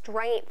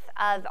strength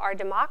of our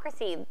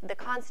democracy, the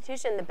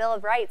Constitution, the Bill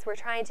of Rights. We're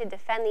trying to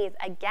defend these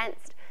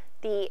against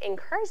the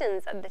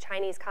incursions of the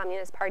Chinese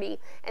Communist Party.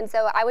 And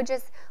so I would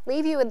just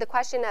leave you with the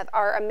question of,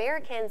 are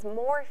Americans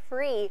more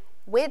free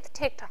with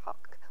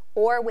TikTok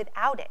or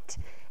without it?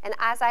 And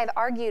as I've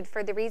argued,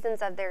 for the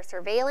reasons of their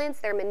surveillance,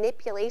 their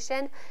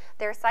manipulation,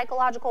 their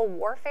psychological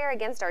warfare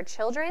against our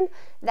children,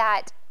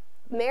 that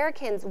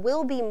Americans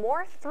will be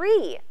more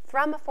free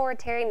from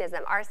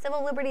authoritarianism. Our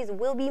civil liberties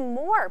will be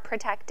more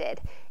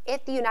protected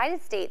if the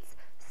United States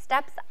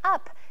steps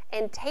up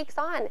and takes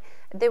on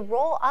the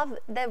role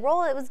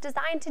it was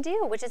designed to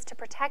do, which is to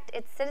protect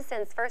its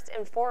citizens first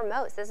and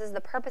foremost. This is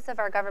the purpose of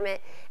our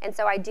government, and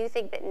so I do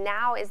think that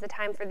now is the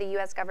time for the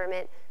U.S.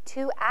 government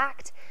to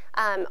act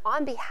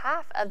on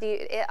behalf of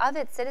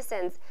its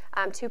citizens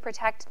to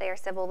protect their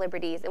civil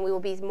liberties, and we will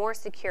be more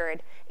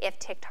secured if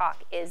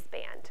TikTok is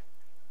banned.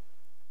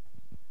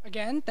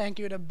 Again, thank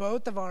you to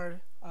both of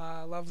our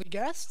lovely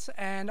guests,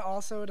 and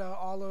also to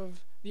all of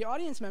the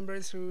audience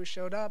members who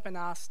showed up and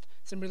asked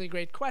some really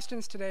great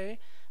questions today.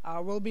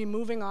 We'll be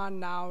moving on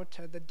now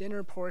to the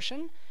dinner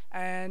portion,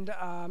 and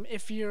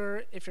if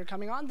you're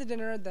coming on the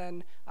dinner,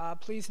 then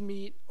please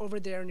meet over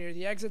there near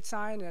the exit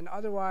sign, and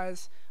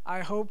otherwise,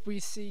 I hope we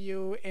see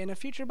you in a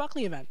future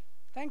Buckley event.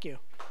 Thank you.